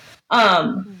face.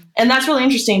 And that's really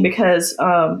interesting because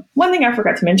one thing I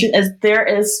forgot to mention is there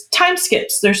is time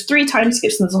skips. There's 3 time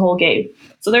skips in this whole game.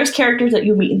 So there's characters that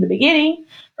you meet in the beginning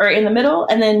or in the middle,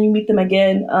 and then you meet them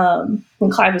again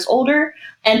when Clive is older.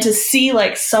 And to see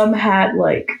like some had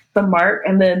like the mark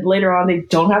and then later on they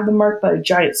don't have the mark but a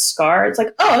giant scar, it's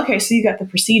like, oh, okay, so you got the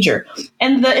procedure.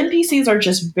 And the NPCs are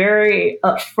just very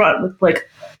upfront with like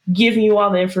giving you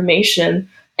all the information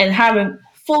and having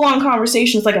full-on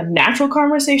conversations, like a natural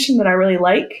conversation that I really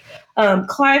like.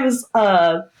 Clive is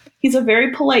he's a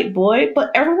very polite boy, but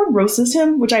everyone roasts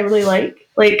him, which I really like.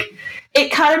 Like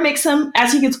it kind of makes him,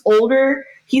 as he gets older,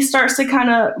 he starts to kind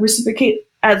of reciprocate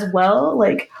as well.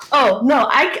 Like, oh no,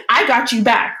 I got you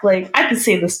back. Like I could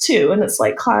say this too. And it's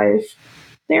like, Clive,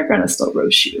 they're gonna still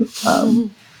roast you.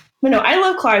 But no, I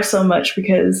love Clive so much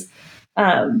because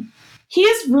he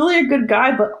is really a good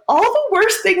guy, but all the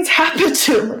worst things happen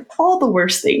to him, like, all the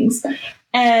worst things.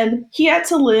 And he had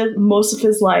to live most of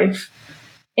his life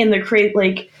in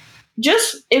the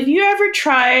just if you ever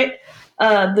try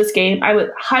this game, I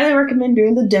would highly recommend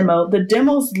doing the demo. The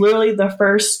demo is literally the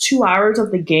first 2 hours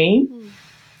of the game.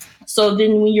 So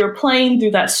then when you're playing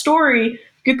through that story,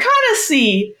 you kind of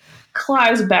see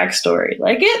Clive's backstory.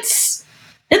 Like it's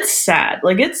sad.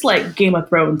 Like it's like Game of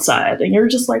Thrones side. And you're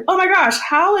just like, oh my gosh,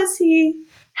 what's he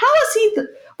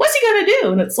gonna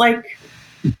do? And it's like,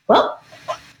 well,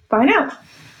 find out.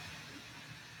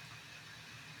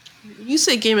 You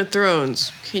say Game of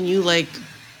Thrones. Can you what?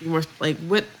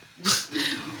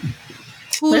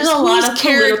 Whose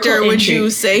character would you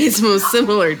say is most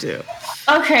similar to?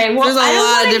 Okay, well, there's a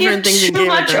lot of different things in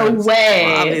Game of Thrones.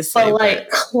 Away, but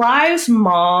Clive's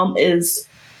mom is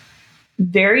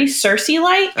very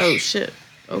Cersei-like. Oh shit!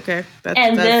 Okay, that's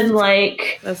not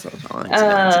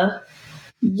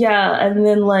yeah, and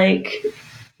then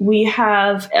we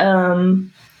have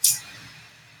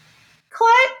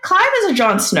Clive is a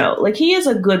Jon Snow. Like he is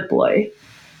a good boy,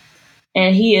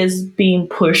 and he is being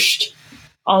pushed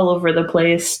all over the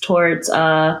place towards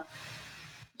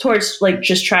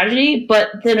just tragedy.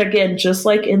 But then again, just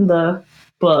like in the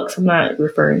books, I'm not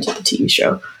referring to the TV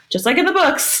show, just like in the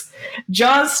books,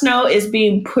 Jon Snow is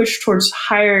being pushed towards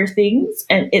higher things,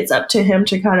 and it's up to him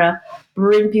to kind of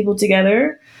bring people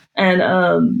together.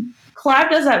 And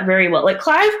Clive does that very well. Like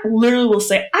Clive literally will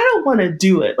say, I don't want to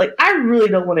do it. Like I really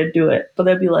don't want to do it. But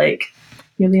they'll be like,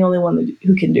 you're the only one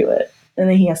who can do it. And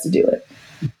then he has to do it.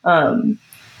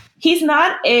 He's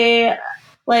not if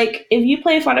you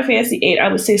play Final Fantasy VIII, I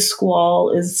would say Squall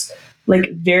is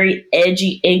like very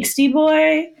edgy, angsty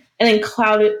boy. And then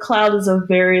Cloud is a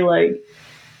very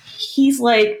he's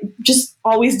like just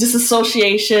always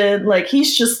disassociation. Like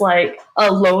he's just like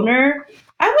a loner.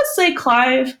 I would say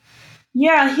Clive,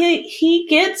 yeah, he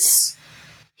gets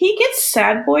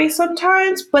sad boy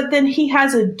sometimes, but then he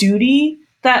has a duty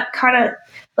that kind of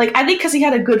I think because he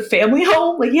had a good family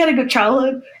home, he had a good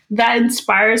childhood, that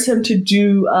inspires him to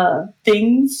do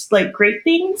things, great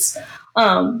things.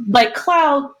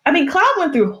 Cloud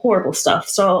went through horrible stuff,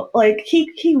 so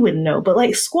he wouldn't know.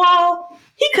 But Squall,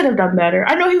 he could have done better.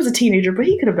 I know he was a teenager, but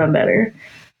he could have done better.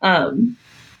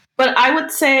 But I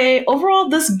would say overall,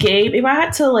 this game, if I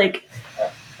had to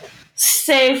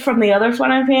say from the other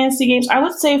Final Fantasy games, I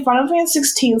would say Final Fantasy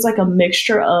XVI is a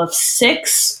mixture of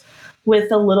 6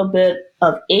 with a little bit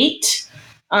of 8.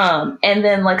 And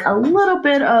then a little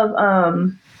bit of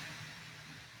I'm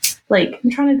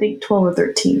trying to think 12 or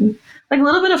 13. A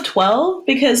little bit of 12,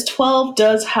 because 12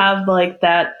 does have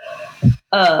that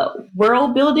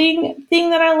world building thing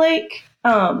that I like.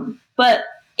 But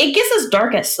it gets as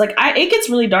dark as it gets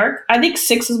really dark. I think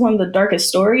 6 is one of the darkest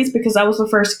stories, because that was the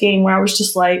first game where I was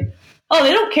just oh,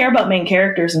 they don't care about main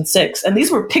characters in 6. And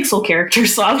these were pixel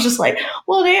characters, so I was just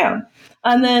well, damn.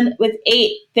 And then with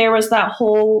 8, there was that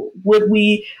whole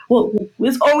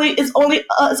it's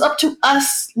up to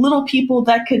us little people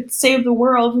that could save the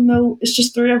world, even though it's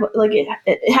just 3 of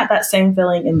it had that same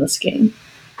feeling in this game.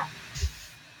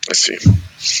 I see.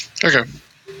 Okay.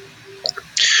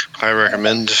 I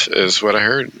recommend is what I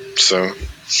heard. So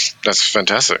that's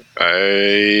fantastic.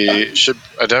 I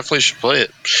definitely should play it.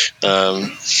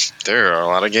 There are a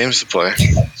lot of games to play.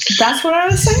 That's what I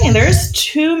was saying. There's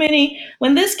too many.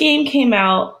 When this game came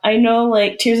out, I know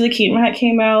Tears of the Kingdom had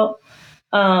came out.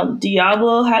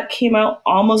 Diablo had came out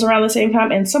almost around the same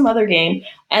time, and some other game.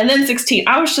 And then 16.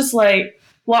 I was just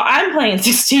well, I'm playing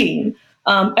 16.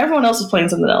 Everyone else is playing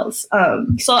something else.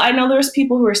 So I know there's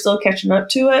people who are still catching up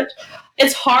to it.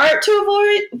 It's hard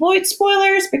to avoid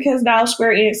spoilers, because now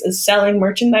Square Enix is selling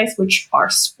merchandise which are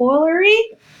spoilery.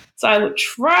 So I would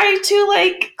try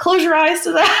to close your eyes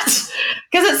to that,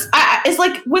 because it's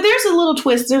when there's a little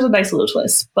twist, there's a nice little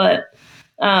twist. But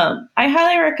I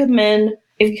highly recommend,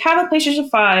 if you have a PlayStation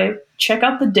 5, check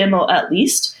out the demo at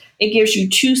least. It gives you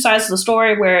 2 sides of the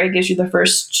story, where it gives you the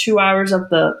first 2 hours of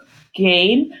the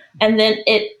game, and then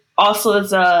it also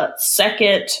is a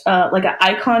second an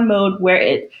icon mode where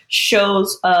it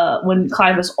shows when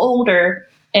Clive is older,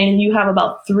 and you have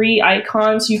about 3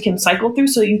 icons you can cycle through,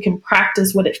 so you can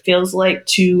practice what it feels like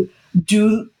to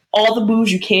do all the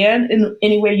moves you can in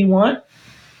any way you want.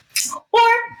 Or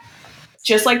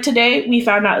just like today, we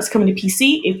found out it's coming to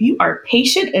PC. If you are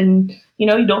patient and you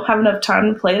don't have enough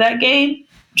time to play that game,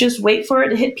 just wait for it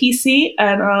to hit PC.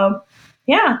 And I'm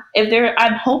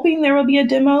hoping there will be a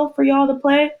demo for y'all to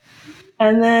play,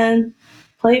 and then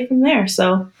play it from there,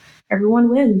 so everyone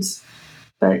wins.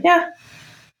 But yeah,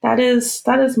 that is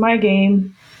my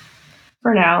game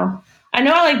for now. I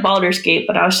know I like Baldur's Gate,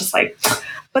 but I was just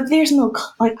but there's no,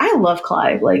 like, I love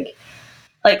Clive. Like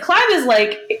Clive is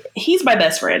like, he's my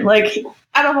best friend. Like,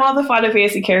 out of all the Final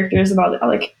Fantasy characters and all that, I'm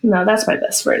like, no, that's my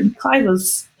best friend. Clive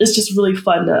is just really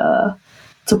fun to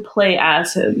play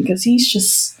as him because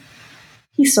he's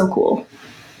so cool.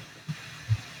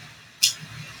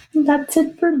 That's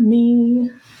it for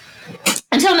me.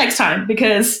 Until next time,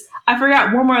 because I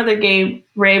forgot one more other game,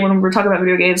 Ray, when we were talking about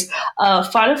video games.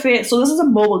 Final Fantasy. So this is a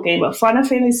mobile game, but Final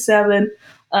Fantasy VII.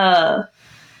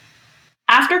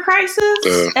 After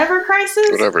Crisis, Ever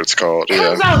Crisis, whatever it's called,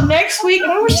 comes out next week.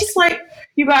 And I was just like,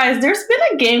 you guys, there's been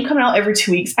a game coming out every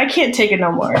 2 weeks. I can't take it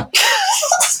no more.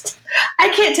 I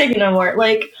can't take it no more.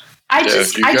 Like, I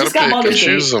just got Baldur's Gate.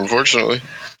 Choose, unfortunately.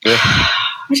 Yeah.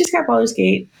 I just got Baldur's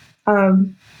Gate.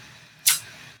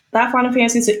 That Final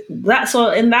Fantasy in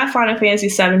that Final Fantasy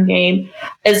VII game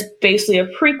is basically a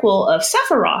prequel of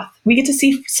Sephiroth. We get to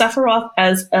see Sephiroth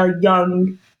as a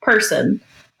young person.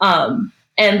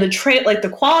 And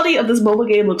the quality of this mobile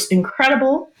game looks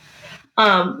incredible.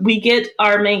 We get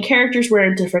our main characters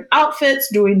wearing different outfits,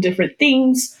 doing different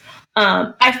things.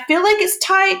 I feel like it's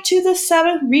tied to the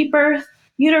 7th Rebirth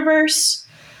universe,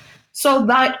 so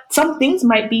that some things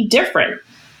might be different.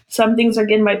 Some things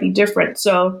again might be different.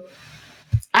 So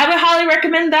I would highly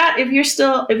recommend that if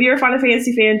you're a Final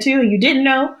Fantasy fan too and you didn't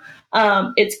know.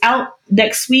 It's out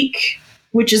next week,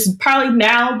 which is probably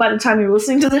now by the time you're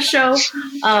listening to the show.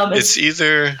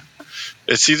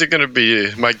 It's either going to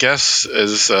be, my guess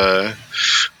is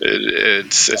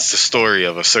it's the story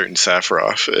of a certain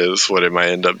Sephiroth is what it might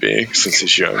end up being since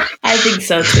he's young. I think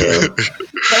so too.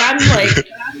 But I'm like,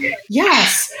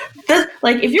 yes.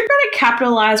 If you're going to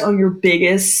capitalize on your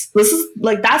biggest,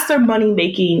 that's their money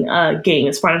making game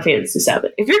is Final Fantasy VII.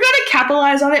 If you're going to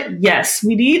capitalize on it, yes,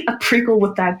 we need a prequel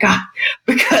with that guy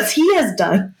because he has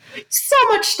done so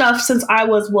much stuff since I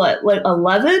was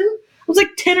 11? I was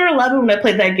like 10 or 11 when I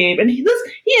played that game, and he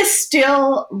is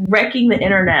still wrecking the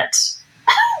internet.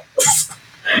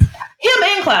 Him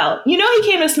and Cloud. You know he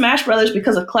came to Smash Brothers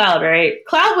because of Cloud, right?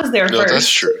 Cloud was there first.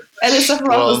 That's true. And then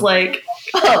Sephiroth was like,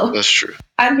 oh, that's true.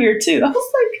 I'm here too. I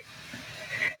was like,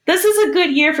 this is a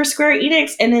good year for Square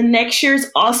Enix, and then next year's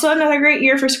also another great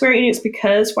year for Square Enix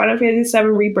because Final Fantasy VII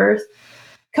Rebirth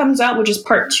comes out, which is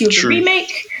part 2 of the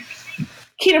remake.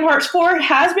 Kingdom Hearts 4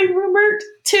 has been rumored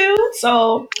too,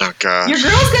 so your girl's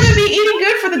gonna be eating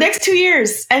good for the next 2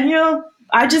 years. And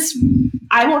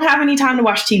I won't have any time to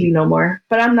watch TV no more.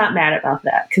 But I'm not mad about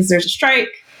that because there's a strike.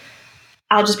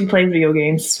 I'll just be playing video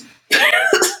games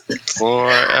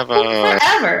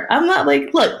forever. I'm not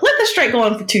like, look, let the strike go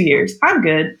on for 2 years. I'm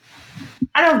good.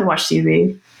 I don't have to watch TV.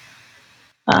 You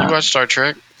watch Star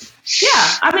Trek?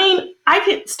 Yeah, I mean,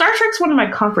 Star Trek's one of my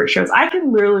comfort shows. I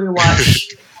can literally watch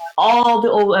all the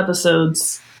old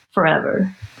episodes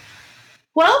forever.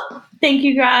 Well, thank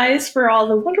you guys for all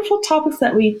the wonderful topics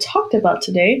that we talked about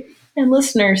today. And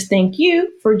listeners, thank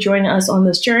you for joining us on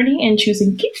this journey and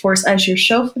choosing Geek Force as your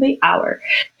show for the hour.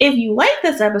 If you like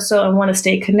this episode and want to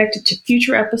stay connected to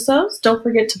future episodes, don't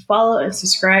forget to follow and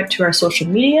subscribe to our social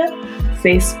media,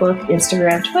 Facebook,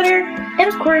 Instagram, Twitter,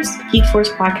 and of course,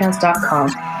 geekforcepodcast.com,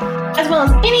 as well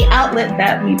as any outlet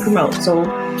that we promote. So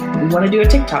if you want to do a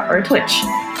TikTok or a Twitch,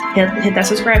 hit that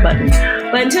subscribe button.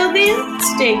 But until then,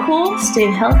 stay cool, stay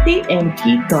healthy, and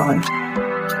geek on.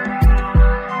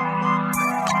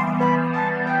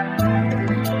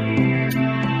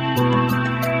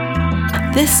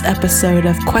 This episode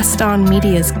of Queston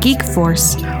Media's Geek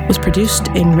Force was produced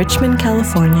in Richmond,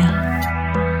 California.